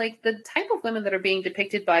 because like the type of women that are being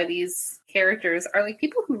depicted by these characters are like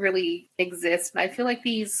people who really exist. And I feel like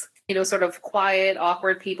these sort of quiet,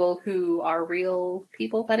 awkward people who are real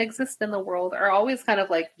people that exist in the world are always kind of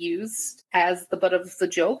like used as the butt of the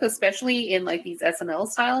joke, especially in like these SNL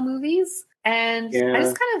style movies. And I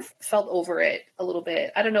just kind of felt over it a little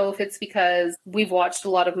bit. I don't know if it's because we've watched a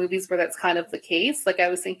lot of movies where that's kind of the case. Like I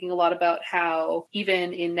was thinking a lot about how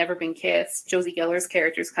even in Never Been Kissed, Josie Geller's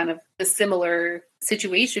character is kind of a similar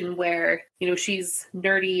situation where, she's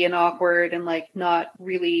nerdy and awkward and like not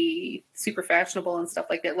really super fashionable and stuff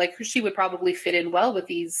like that. Like she would probably fit in well with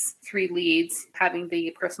these three leads, having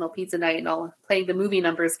the personal pizza night and all, playing the movie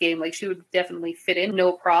numbers game. Like she would definitely fit in,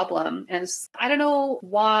 no problem. And I don't know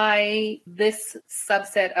why this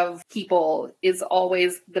subset of people is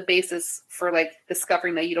always the basis for like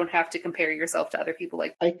discovering that you don't have to compare yourself to other people.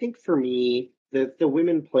 Like I think for me, the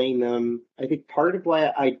women playing them, I think part of why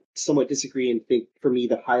I somewhat disagree and think for me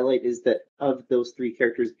the highlight is that of those three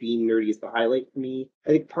characters, being nerdy is the highlight for me. I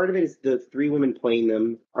think part of it is the three women playing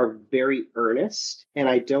them are very earnest, and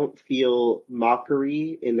I don't feel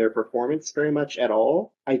mockery in their performance very much at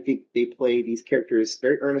all. I think they play these characters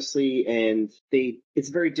very earnestly, and it's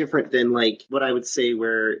very different than like what I would say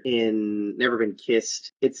where in Never Been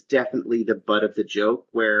Kissed, it's definitely the butt of the joke,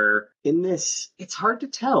 where in this, it's hard to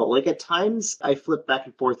tell. Like at times I flip back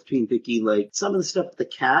and forth between thinking like some of the stuff with the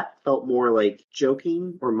cat felt more like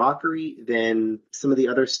joking or mockery than some of the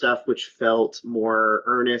other stuff which felt more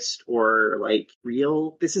earnest or like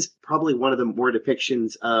real. This is probably one of the more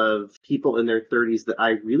depictions of people in their 30s that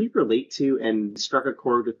I really relate to and struck a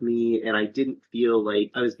chord with me, and I didn't feel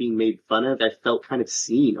like I was being made fun of. I felt kind of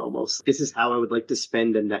seen almost. This is how I would like to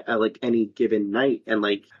spend like any given night, and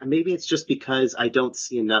like maybe it's just because I don't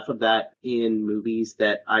see enough of that in movies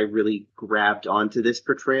that I really grabbed onto this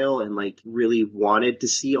portrayal and like really wanted to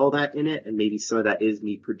see all that in it, and maybe some of that is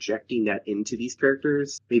me projecting that into these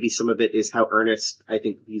characters. Maybe some of it is how earnest I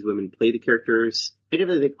think these women play the characters. I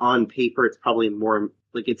definitely think on paper it's probably more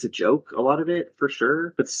like it's a joke, a lot of it, for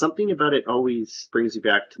sure. But something about it always brings you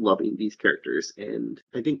back to loving these characters. And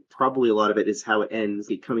I think probably a lot of it is how it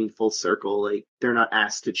ends, coming full circle. Like, they're not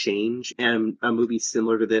asked to change. And a movie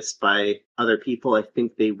similar to this by other people, I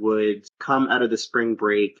think they would come out of the spring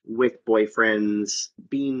break with boyfriends,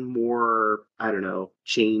 being more, I don't know,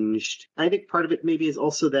 changed. I think part of it maybe is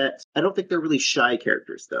also that I don't think they're really shy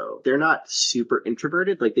characters, though. They're not super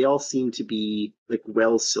introverted. Like, they all seem to be, like,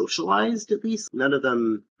 well socialized, at least. None of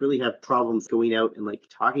them really have problems going out and, like,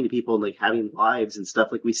 talking to people and, like, having lives and stuff.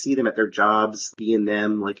 Like, we see them at their jobs, being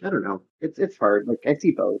them. Like, I don't know. It's hard. Like, I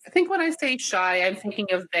see both. I think when I say shy, I'm thinking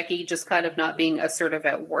of Becky just kind of not being assertive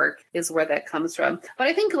at work is where that comes from. But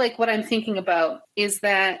I think like what I'm thinking about is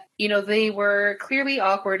that, you know, they were clearly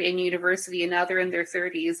awkward in university and now they're in their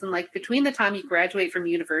 30s. And like between the time you graduate from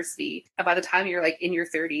university and by the time you're like in your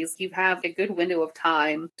 30s, you have a good window of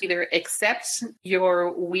time to either accept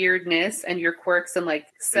your weirdness and your quirks and like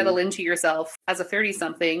settle into yourself as a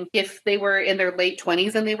 30-something. If they were in their late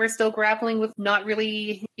 20s and they were still grappling with not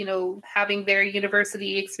really, you know, having their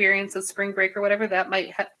university experience of spring break or whatever, that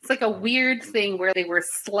might it's like a weird thing where they were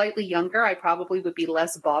slightly younger. I probably would be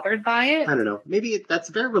less bothered by it. I don't know. Maybe that's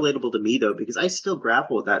very relatable to me, though, because I still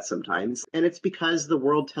grapple with that sometimes. And it's because the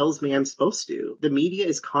world tells me I'm supposed to. The media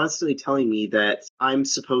is constantly telling me that I'm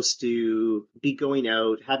supposed to be going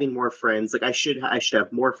out, having more friends. Like I should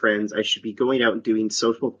have more friends. I should be going out and doing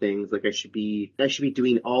social things. Like I should be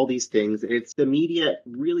doing all these things. It's the media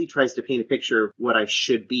really tries to paint a picture of what I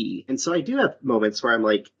should be. And so I do have moments where I'm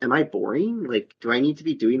like, am I boring? Like, do I need to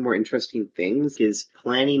be doing more interesting things? Is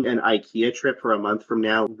planning an IKEA trip for a month from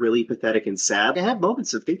now really pathetic and sad? I have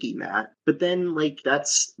moments of thinking that. But then, like,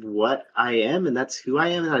 that's what I am and that's who I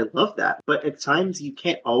am and I love that. But at times you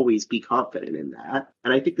can't always be confident in that.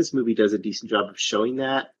 And I think this movie does a decent job of showing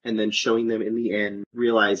that and then showing them in the end,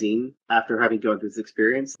 realizing after having gone through this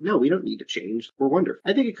experience, no, we don't need to change. We're wonderful.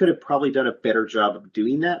 I think it could have probably done a better job of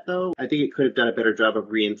doing that, though. I think it could have done a better job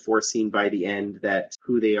of reinforcing by the end that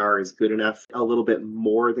who they are is good enough. A little bit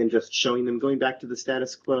more than just showing them going back to the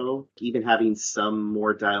status quo. Even having some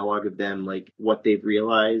more dialogue of them, like what they've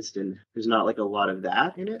realized. And there's not like a lot of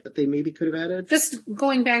that in it that they maybe could have added. Just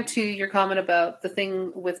going back to your comment about the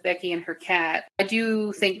thing with Becky and her cat, I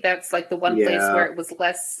do think that's like the one place where it was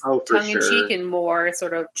less tongue-in-cheek and more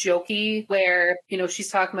sort of jokey movie where, you know, she's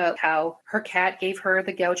talking about how her cat gave her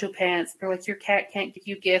the gaucho pants. They're like, your cat can't give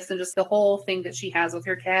you gifts. And just the whole thing that she has with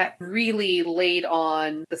her cat really laid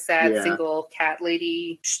on the sad single cat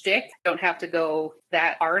lady shtick. Don't have to go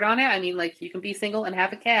that hard on it. I mean, like, you can be single and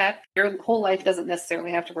have a cat. Your whole life doesn't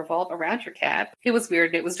necessarily have to revolve around your cat. It was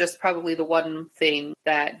weird. It was just probably the one thing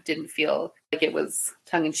that didn't feel like it was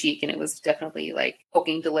tongue-in-cheek, and it was definitely like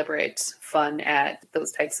poking deliberate fun at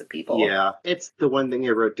those types of people. Yeah, it's the one thing I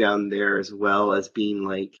wrote down there as well as being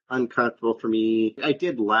like uncomfortable for me. I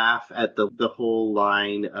did laugh at the whole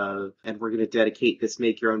line of, and we're going to dedicate this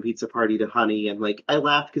make your own pizza party to Honey. And like, I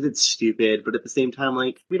laughed because it's stupid, but at the same time,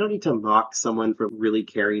 like, we don't need to mock someone for really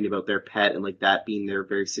caring about their pet and like that being their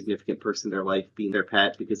very significant person in their life being their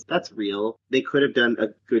pet, because that's real. They could have done a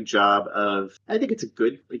good job of, I think it's a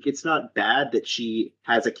good, like, it's not bad that she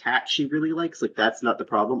has a cat she really likes. Like, that's not the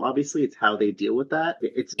problem. Obviously, it's how they deal with that.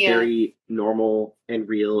 It's very normal and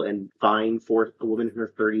real and fine for a woman in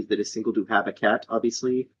her 30s that is single to have a cat,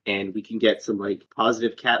 obviously. And we can get some like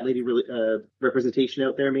positive cat lady representation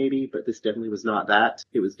out there maybe, but this definitely was not that.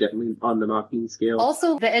 It was definitely on the mocking scale.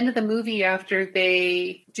 Also, the end of the movie, after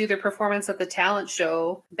they do their performance at the talent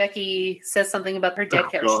show, Becky says something about her dead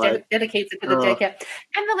cat. She dedicates it to the dead cat.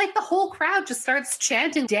 And then like the whole crowd just starts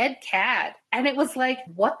chanting dead cat. And it was like,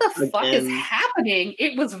 what the fuck is happening?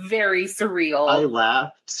 It was very surreal. I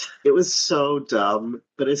laughed. It was so dumb.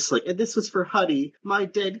 But it's like, and this was for Honey, my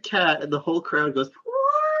dead cat. And the whole crowd goes,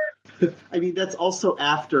 I mean, that's also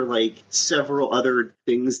after like several other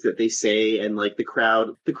things that they say, and like the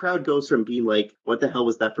crowd goes from being like, what the hell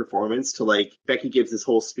was that performance, to like Becky gives this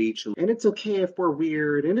whole speech and it's okay if we're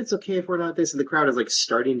weird and it's okay if we're not this, and the crowd is like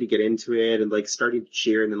starting to get into it and like starting to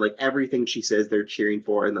cheer, and then like everything she says they're cheering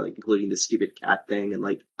for, and like including the stupid cat thing. And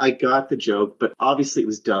like, I got the joke, but obviously it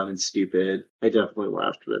was dumb and stupid. I definitely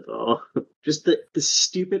laughed at it though. Just the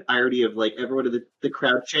stupid irony of like everyone in the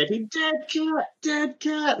crowd chanting dead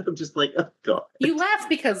cat. I'm just like, oh god. You laugh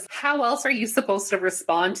because how else are you supposed to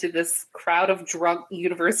respond to this crowd of drunk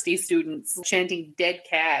university students chanting dead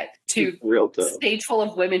cat to real a stage full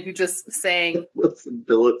of women who just sang Wilson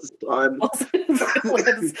Phillips on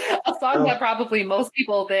a song that probably most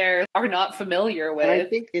people there are not familiar with. And I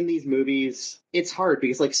think in these movies, it's hard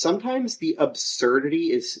because like sometimes the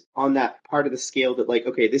absurdity is on that part of the scale that like,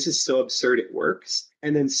 okay, this is so absurd it works.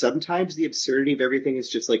 And then sometimes the absurdity of everything is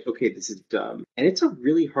just like, okay, this is dumb. And it's a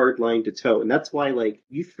really hard line to toe. And that's why, like,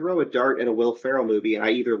 you throw a dart at a Will Ferrell movie and I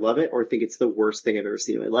either love it or think it's the worst thing I've ever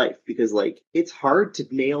seen in my life. Because, like, it's hard to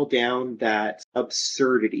nail down that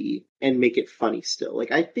absurdity and make it funny still. Like,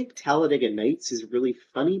 I think Talladega Nights is really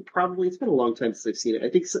funny, probably. It's been a long time since I've seen it. I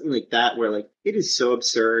think something like that where, like, it is so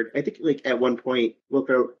absurd. I think, like, at one point, Will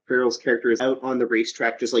Ferrell's character is out on the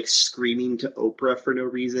racetrack just, like, screaming to Oprah for no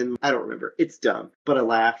reason. I don't remember. It's dumb. But I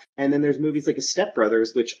laugh. And then there's movies like A Step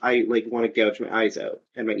Brothers, which I like want to gouge my eyes out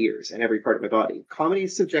and my ears and every part of my body. Comedy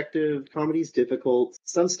is subjective. Comedy is difficult.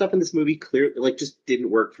 Some stuff in this movie clearly like just didn't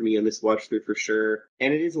work for me on this watch through for sure.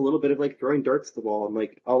 And it is a little bit of like throwing darts at the wall. And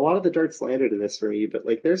like a lot of the darts landed in this for me, but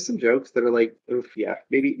like there's some jokes that are like, oof, yeah,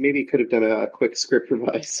 maybe could have done a quick script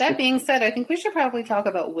revise. That being said, I think we should probably talk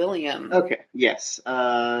about William. Okay. Yes.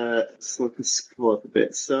 So let's scroll up a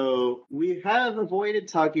bit. So we have avoided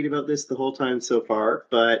talking about this the whole time so far.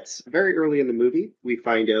 But very early in the movie, we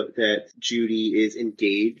find out that Judy is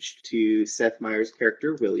engaged to Seth Meyers'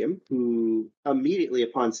 character, William, who immediately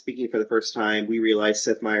upon speaking for the first time, we realize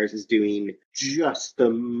Seth Meyers is doing just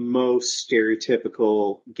the most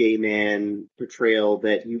stereotypical gay man portrayal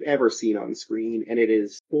that you've ever seen on screen, and it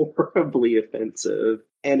is horribly offensive.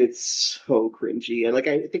 And it's so cringy. And like,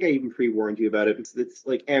 I think I even pre-warned you about it. It's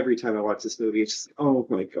like every time I watch this movie, it's just, oh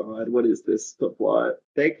my god, what is this? The plot.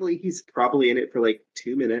 Thankfully, he's probably in it for like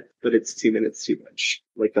 2 minutes, but it's 2 minutes too much.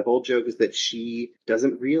 Like, the whole joke is that she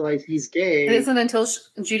doesn't realize he's gay. It isn't until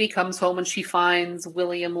Judy comes home and she finds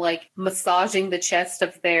William, like, massaging the chest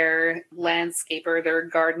of their landscaper, their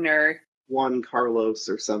gardener. Juan Carlos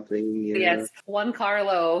or something. Yes, Juan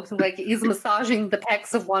Carlo. Like, he's massaging the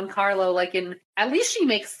pecs of Juan Carlo. Like, at least she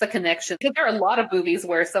makes the connection. Because there are a lot of movies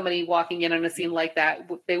where somebody walking in on a scene like that,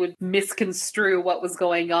 they would misconstrue what was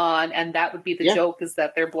going on, and that would be the joke, is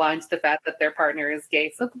that they're blind to the fact that their partner is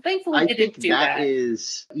gay. So thankfully they didn't do that. That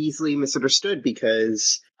is easily misunderstood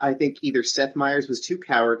because I think either Seth Meyers was too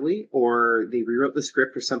cowardly or they rewrote the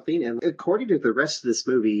script or something. And according to the rest of this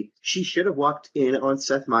movie, she should have walked in on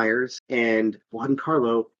Seth Meyers and Juan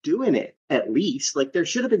Carlo doing it. At least, like, there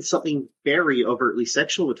should have been something very overtly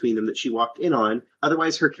sexual between them that she walked in on.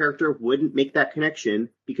 Otherwise, her character wouldn't make that connection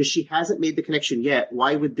because she hasn't made the connection yet.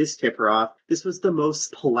 Why would this tip her off? This was the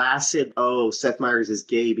most placid, oh, Seth Meyers is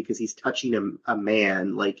gay because he's touching a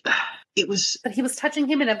man. Like, It was... But he was touching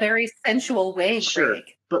him in a very sensual way, Sure. Craig.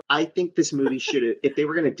 But I think this movie should have, if they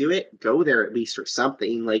were going to do it, go there at least or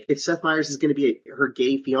something. Like, if Seth Meyers is going to be her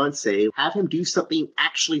gay fiance, have him do something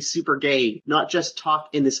actually super gay, not just talk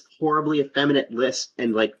in this horribly effeminate lisp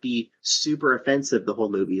and, like, be super offensive the whole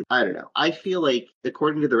movie. I don't know. I feel like,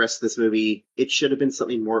 according to the rest of this movie, it should have been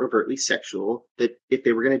something more overtly sexual, that if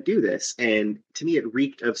they were going to do this. And to me, it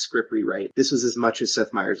reeked of script rewrite. This was as much as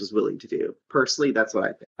Seth Meyers was willing to do. Personally, that's what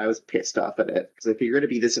I think. I was pissed off at it. Because if you're going to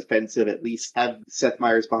be this offensive, at least have Seth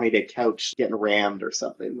Meyers behind a couch getting rammed or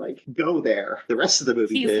something. Like, go there. The rest of the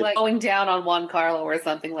movie He's did. like going down on Juan Carlo or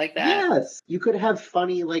something like that. Yes. You could have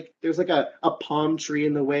funny, like, there's like a palm tree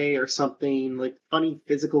in the way or something, like funny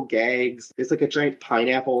physical gags. There's like a giant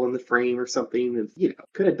pineapple in the frame or something. And, you know,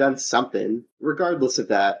 could have done something. Regardless of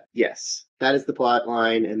that, yes. That is the plot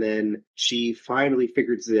line, and then she finally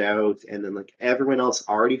figures it out, and then, like, everyone else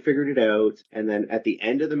already figured it out, and then at the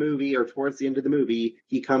end of the movie, or towards the end of the movie,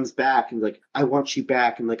 he comes back and, like, I want you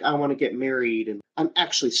back, and, like, I want to get married, and I'm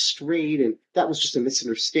actually straight, and that was just a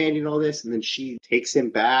misunderstanding, all this, and then she takes him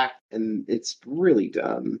back, and it's really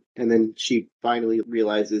dumb. And then she finally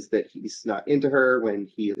realizes that he's not into her when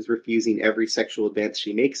he is refusing every sexual advance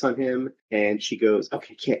she makes on him, and she goes,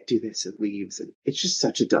 okay, can't do this, and leaves, and it's just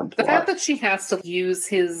such a dumb plot. The fact that she has to use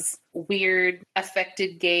his weird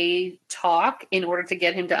affected gay talk in order to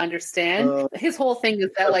get him to understand. His whole thing is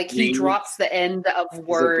that, like, he drops the end of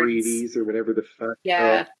words. Abbreviations or whatever the fuck.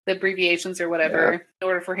 Yeah, the abbreviations or whatever, in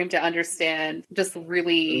order for him to understand. Just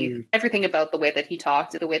really everything about the way that he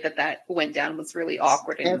talked, the way that that went down was really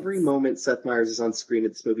awkward. Every moment Seth Meyers is on screen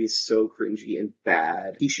in this movie is so cringy and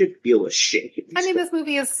bad. He should feel ashamed. I mean, this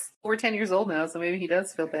movie is over 10 years old now, so maybe he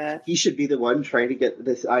does feel bad. He should be the one trying to get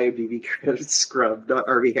this IMDb credit scrubbed, not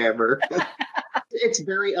Armie Hammer. It's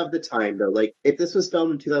very of the time, though. Like, if this was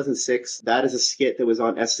filmed in 2006, that is a skit that was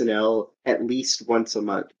on SNL at least once a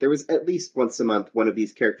month. There was at least once a month one of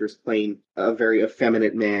these characters playing a very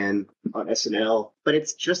effeminate man on SNL. But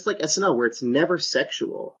it's just like SNL, where it's never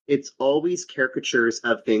sexual. It's always caricatures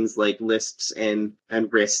of things like lisps and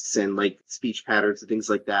wrists and, like, speech patterns and things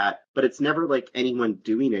like that. But it's never, like, anyone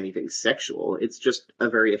doing anything sexual. It's just a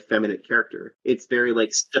very effeminate character. It's very,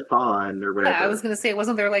 like, Stefan or whatever. Yeah, I was going to say,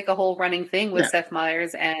 wasn't there, like, a whole running thing with Seth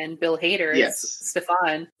Meyers and Bill Hader as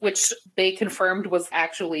Stefan, which they confirmed was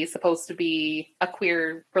actually supposed to be a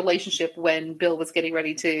queer relationship when Bill was getting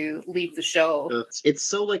ready to leave the show. It's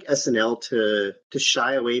so, like, SNL to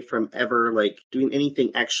shy away from ever, like, doing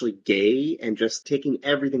anything actually gay and just taking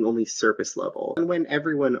everything only surface level. And when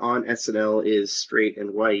everyone on SNL is straight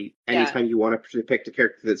and white, anytime you want to depict a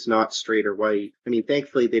character that's not straight or white, I mean,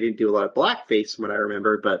 thankfully they didn't do a lot of blackface from what I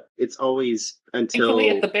remember, but it's always until... Thankfully,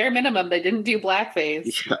 at the bare minimum, they didn't do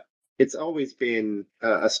blackface. Yeah. It's always been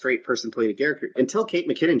a straight person playing a character. Until Kate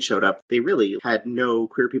McKinnon showed up, they really had no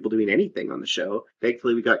queer people doing anything on the show.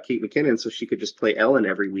 Thankfully, we got Kate McKinnon so she could just play Ellen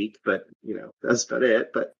every week, but, you know, that's about it.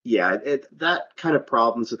 But yeah, that kind of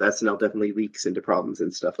problems with SNL definitely leaks into problems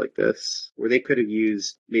and stuff like this, where they could have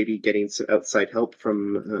used maybe getting some outside help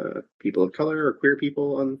from people of color or queer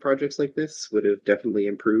people on projects like this would have definitely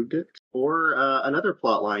improved it. Or another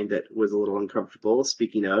plot line that was a little uncomfortable,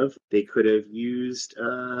 speaking of, they could have used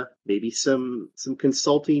maybe some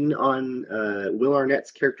consulting on Will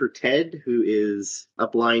Arnett's character Ted, who is a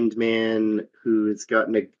blind man who has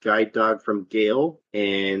gotten a guide dog from Gail,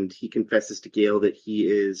 and he confesses to Gail that he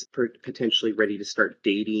is potentially ready to start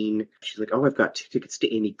dating. She's like, oh, I've got 2 tickets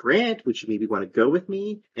to Amy Grant. Would you maybe want to go with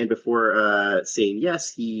me? And before saying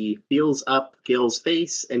yes, he feels up Gail's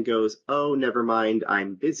face and goes, oh, never mind,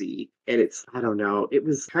 I'm busy. And it's, I don't know, it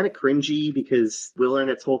was kind of cringy because Will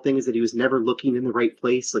Arnett's whole thing is that he was never looking in the right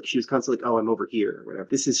place. Like, she was constantly like, oh, I'm over here, or whatever.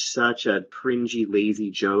 This is such a cringy, lazy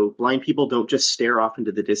joke. Blind people don't just stare off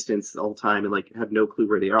into the distance all the time and, like, have no clue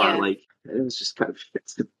where they are. Yeah. Like, it was just kind of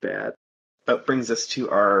bad. That brings us to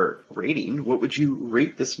our rating. What would you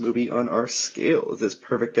rate this movie on our scale? Is this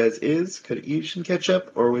perfect as is? Could it use some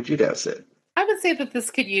ketchup, or would you douse it? I would say that this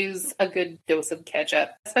could use a good dose of ketchup,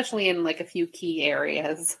 especially in, like, a few key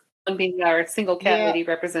areas. One being our single cat lady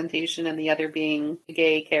representation and the other being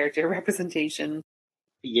gay character representation.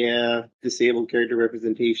 Yeah, disabled character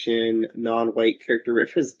representation, non-white character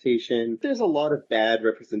representation. There's a lot of bad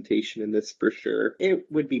representation in this for sure. It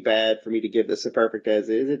would be bad for me to give this a perfect as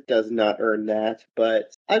is. It does not earn that,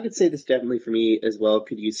 but I would say this definitely for me as well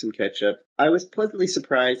could use some ketchup. I was pleasantly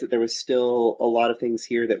surprised that there was still a lot of things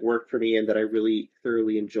here that worked for me and that I really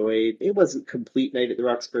thoroughly enjoyed. It wasn't complete Night at the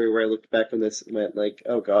Roxbury where I looked back on this and went like,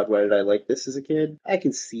 oh god, why did I like this as a kid? I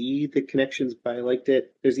can see the connections why I liked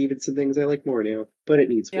it. There's even some things I like more now, but it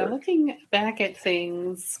needs Yeah, work. looking back at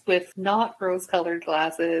things with not rose-colored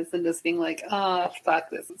glasses and just being like, fuck,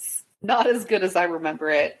 this is not as good as I remember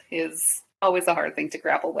it is always a hard thing to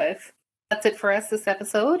grapple with. That's it for us this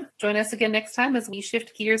episode. Join us again next time as we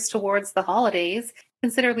shift gears towards the holidays.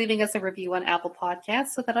 Consider leaving us a review on Apple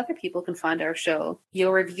Podcasts so that other people can find our show.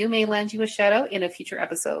 Your review may land you a shout out in a future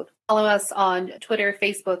episode. Follow us on Twitter,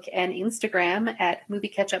 Facebook, and Instagram at Movie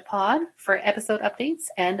Catch Up Pod for episode updates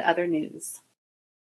and other news.